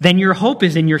 then your hope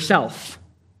is in yourself.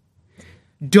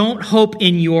 Don't hope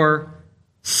in your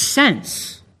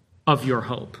sense of your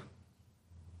hope.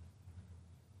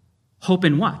 Hope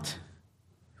in what?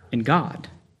 In God.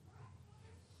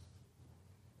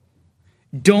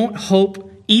 Don't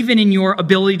hope even in your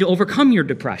ability to overcome your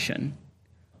depression.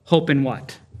 Hope in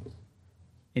what?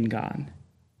 In God.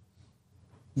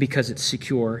 Because it's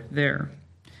secure there.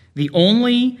 The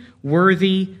only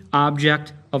worthy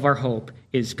object of our hope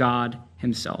is God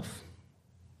himself.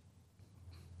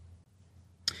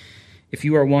 If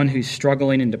you are one who's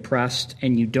struggling and depressed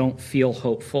and you don't feel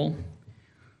hopeful,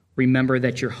 remember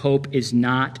that your hope is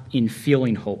not in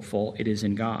feeling hopeful, it is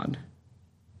in God.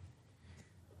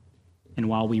 And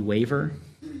while we waver,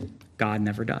 God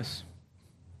never does.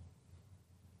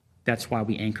 That's why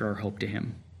we anchor our hope to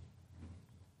him.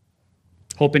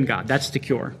 Hope in God. That's the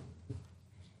cure.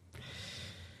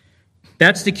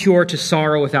 That's the cure to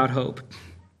sorrow without hope.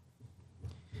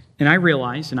 And I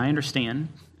realize, and I understand,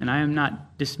 and I am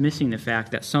not dismissing the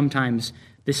fact that sometimes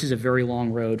this is a very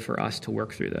long road for us to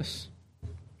work through this.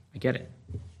 I get it.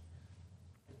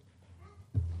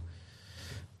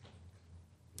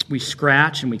 We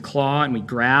scratch and we claw and we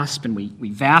grasp and we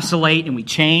vacillate and we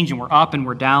change and we're up and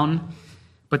we're down.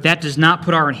 But that does not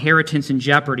put our inheritance in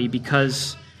jeopardy,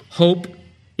 because hope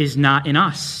is not in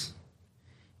us.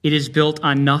 It is built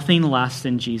on nothing less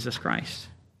than Jesus Christ.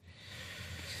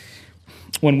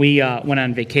 When we went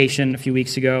on vacation a few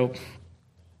weeks ago,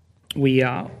 we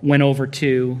went over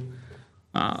to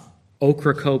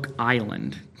Ocracoke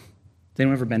Island. Has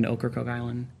anyone ever been to Ocracoke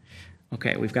Island?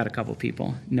 Okay, we've got a couple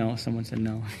people. No, someone said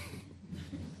no.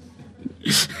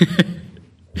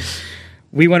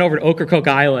 We went over to Ocracoke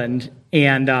Island,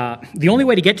 and the only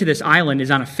way to get to this island is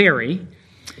on a ferry.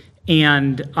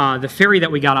 And the ferry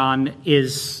that we got on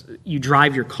is you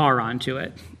drive your car onto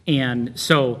it. And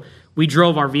so we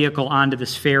drove our vehicle onto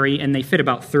this ferry, and they fit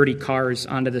about 30 cars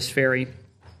onto this ferry.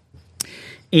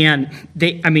 And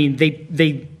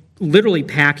they literally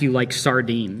pack you like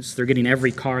sardines. They're getting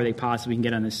every car they possibly can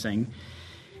get on this thing.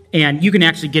 And you can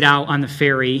actually get out on the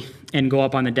ferry and go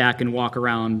up on the deck and walk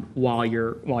around while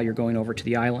you're going over to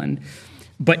the island.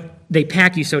 But they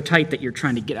pack you so tight that you're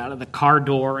trying to get out of the car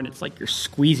door, and it's like you're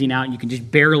squeezing out, and you can just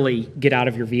barely get out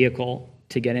of your vehicle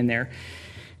to get in there.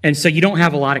 And so you don't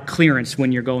have a lot of clearance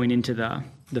when you're going into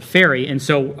the ferry. And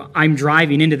so I'm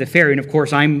driving into the ferry, and of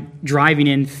course I'm driving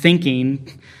in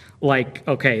thinking, like,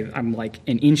 okay, I'm like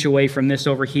an inch away from this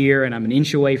over here, and I'm an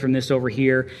inch away from this over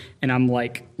here, and I'm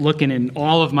like looking in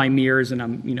all of my mirrors, and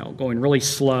I'm going really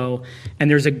slow.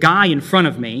 And there's a guy in front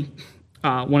of me,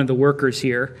 one of the workers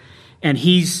here, and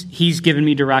he's giving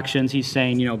me directions. He's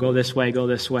saying, go this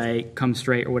way, come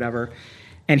straight, or whatever.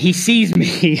 And he sees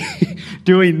me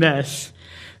doing this,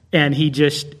 and he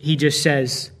just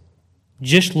says,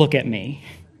 "Just look at me.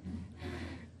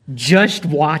 Just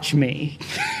watch me."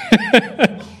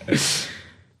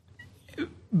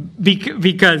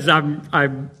 Because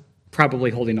I'm probably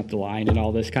holding up the line and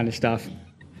all this kind of stuff.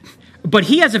 But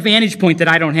he has a vantage point that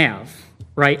I don't have,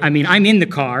 right? I mean, I'm in the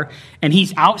car, and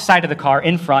he's outside of the car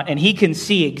in front, and he can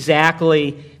see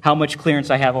exactly how much clearance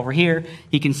I have over here.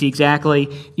 He can see exactly,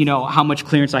 how much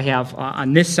clearance I have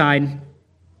on this side.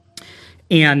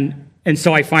 And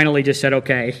so I finally just said,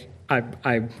 okay,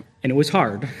 and it was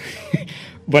hard.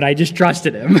 But I just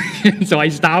trusted him. So I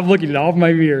stopped looking at all of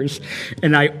my mirrors,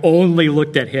 and I only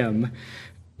looked at him,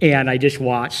 and I just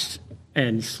watched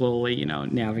and slowly,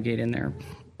 navigate in there.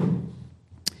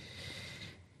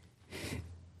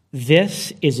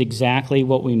 This is exactly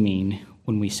what we mean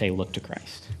when we say look to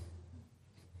Christ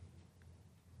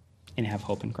and have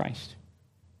hope in Christ.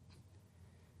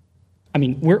 I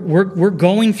mean, we're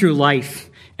going through life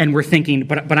and we're thinking,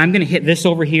 but I'm going to hit this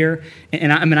over here,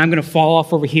 and I'm going to fall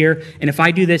off over here, and if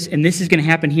I do this, and this is going to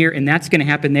happen here, and that's going to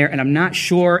happen there, and I'm not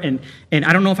sure, and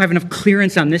I don't know if I have enough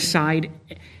clearance on this side,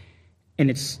 and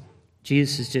it's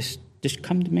Jesus is just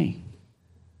come to me.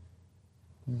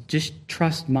 Just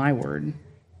trust my word.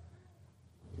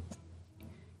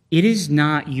 It is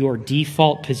not your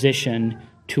default position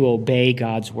to obey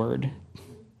God's word,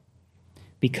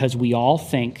 because we all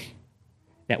think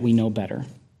that we know better.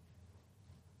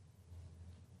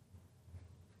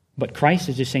 But Christ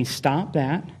is just saying, stop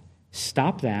that,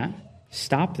 stop that,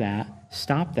 stop that,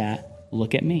 stop that,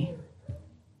 look at me.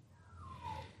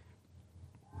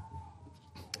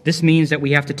 This means that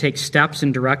we have to take steps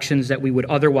in directions that we would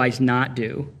otherwise not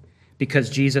do, because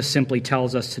Jesus simply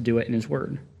tells us to do it in his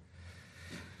word.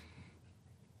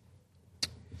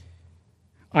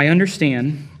 I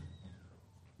understand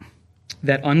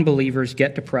that unbelievers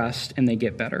get depressed and they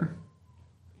get better.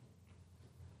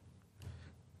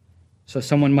 So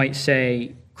someone might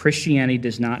say, Christianity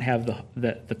does not have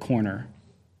the corner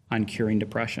on curing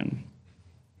depression.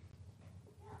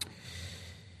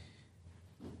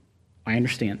 I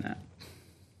understand that.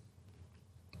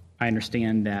 I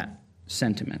understand that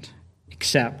sentiment,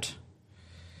 except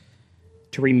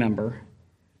to remember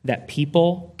that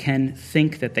people can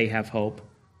think that they have hope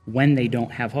when they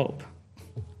don't have hope,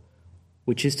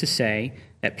 which is to say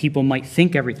that people might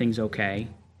think everything's okay,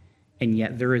 and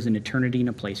yet there is an eternity in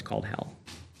a place called hell.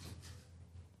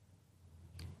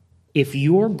 If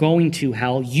you're going to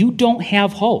hell, you don't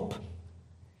have hope.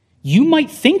 You might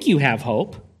think you have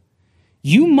hope.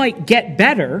 You might get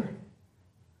better,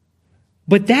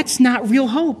 but that's not real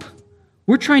hope.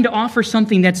 We're trying to offer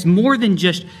something that's more than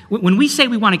just, when we say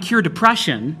we want to cure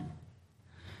depression,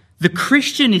 the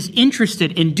Christian is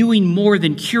interested in doing more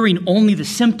than curing only the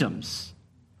symptoms.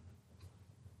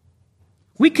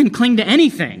 We can cling to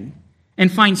anything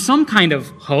and find some kind of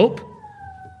hope,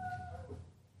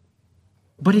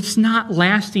 but it's not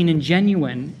lasting and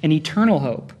genuine and eternal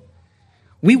hope.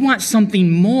 We want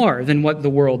something more than what the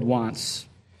world wants.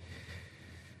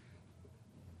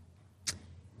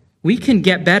 We can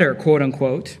get better, quote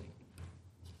unquote,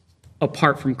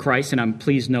 apart from Christ, and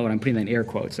please note I'm putting that in air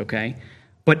quotes, okay?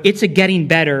 But it's a getting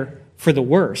better for the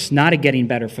worse, not a getting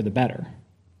better for the better,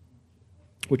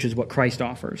 which is what Christ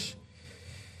offers.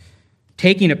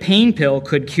 Taking a pain pill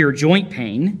could cure joint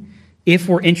pain if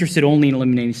we're interested only in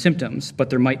eliminating symptoms,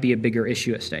 but there might be a bigger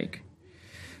issue at stake.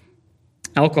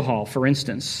 Alcohol, for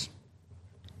instance,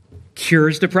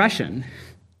 cures depression.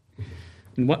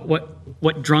 And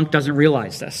what drunk doesn't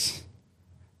realize this?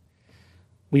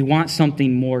 We want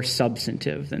something more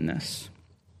substantive than this.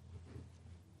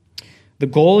 The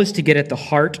goal is to get at the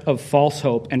heart of false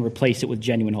hope and replace it with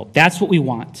genuine hope. That's what we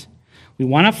want. We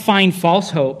want to find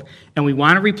false hope, and we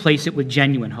want to replace it with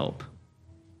genuine hope.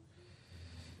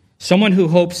 Someone who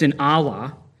hopes in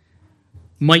Allah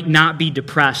might not be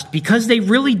depressed because they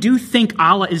really do think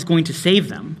Allah is going to save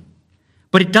them.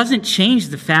 But it doesn't change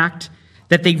the fact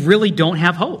that they really don't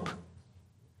have hope.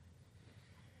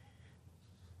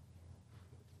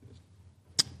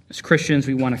 As Christians,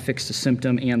 we want to fix the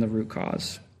symptom and the root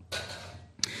cause.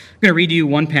 I'm going to read to you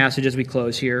one passage as we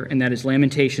close here, and that is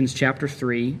Lamentations chapter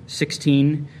 3,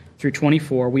 16 through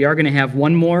 24. We are going to have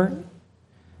one more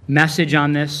message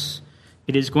on this.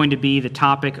 It is going to be the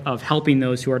topic of helping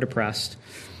those who are depressed.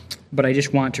 But I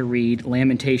just want to read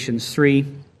Lamentations 3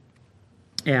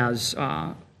 as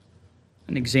an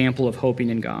example of hoping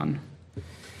in God.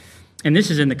 And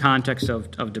this is in the context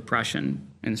of depression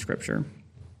in Scripture.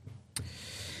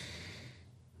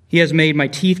 He has made my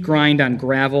teeth grind on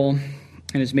gravel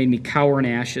and has made me cower in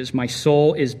ashes. My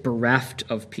soul is bereft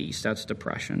of peace. That's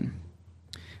depression.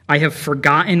 I have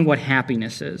forgotten what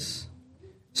happiness is.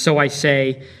 So I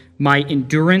say, my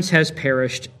endurance has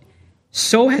perished.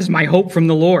 So has my hope from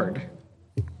the Lord.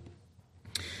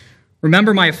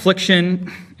 Remember my affliction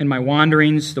and my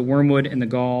wanderings, the wormwood and the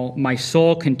gall. My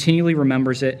soul continually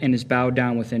remembers it and is bowed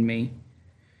down within me.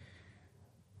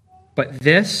 But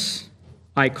this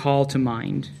I call to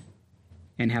mind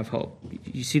and have hope.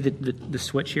 You see the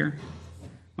switch here?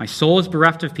 My soul is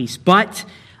bereft of peace, but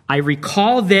I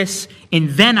recall this and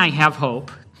then I have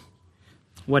hope.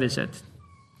 What is it?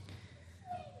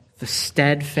 The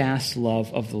steadfast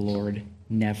love of the Lord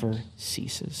never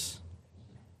ceases.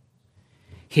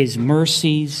 His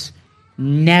mercies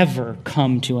never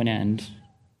come to an end.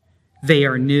 They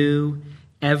are new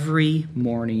every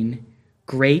morning.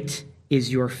 Great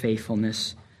is your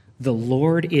faithfulness. The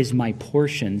Lord is my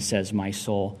portion, says my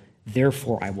soul.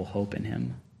 Therefore I will hope in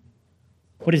him.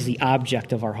 What is the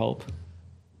object of our hope?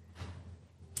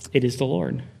 It is the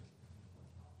Lord.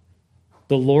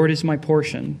 The Lord is my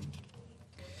portion.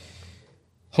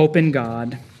 Hope in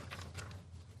God.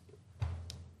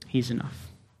 He's enough.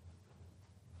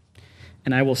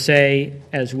 And I will say,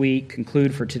 as we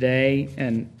conclude for today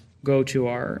and go to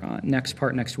our next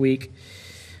part next week,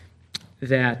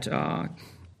 that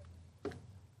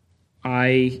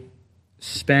I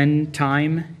spend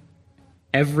time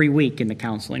every week in the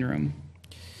counseling room.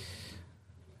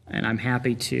 And I'm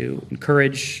happy to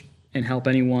encourage and help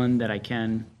anyone that I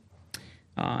can.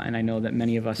 And I know that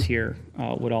many of us here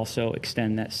would also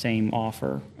extend that same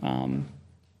offer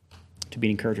to be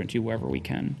an encouragement to whoever we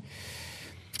can.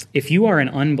 If you are an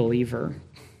unbeliever,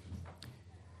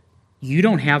 you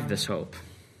don't have this hope.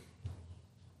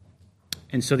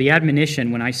 And so the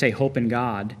admonition when I say hope in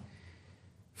God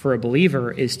for a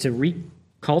believer is to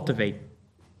recultivate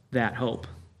that hope.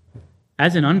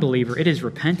 As an unbeliever, it is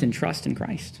repent and trust in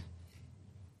Christ.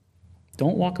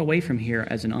 Don't walk away from here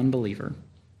as an unbeliever.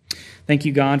 Thank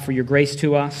you, God, for your grace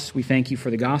to us. We thank you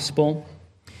for the gospel.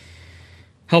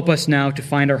 Help us now to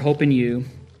find our hope in you.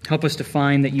 Help us to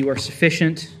find that you are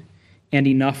sufficient and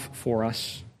enough for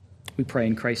us. We pray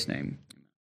in Christ's name.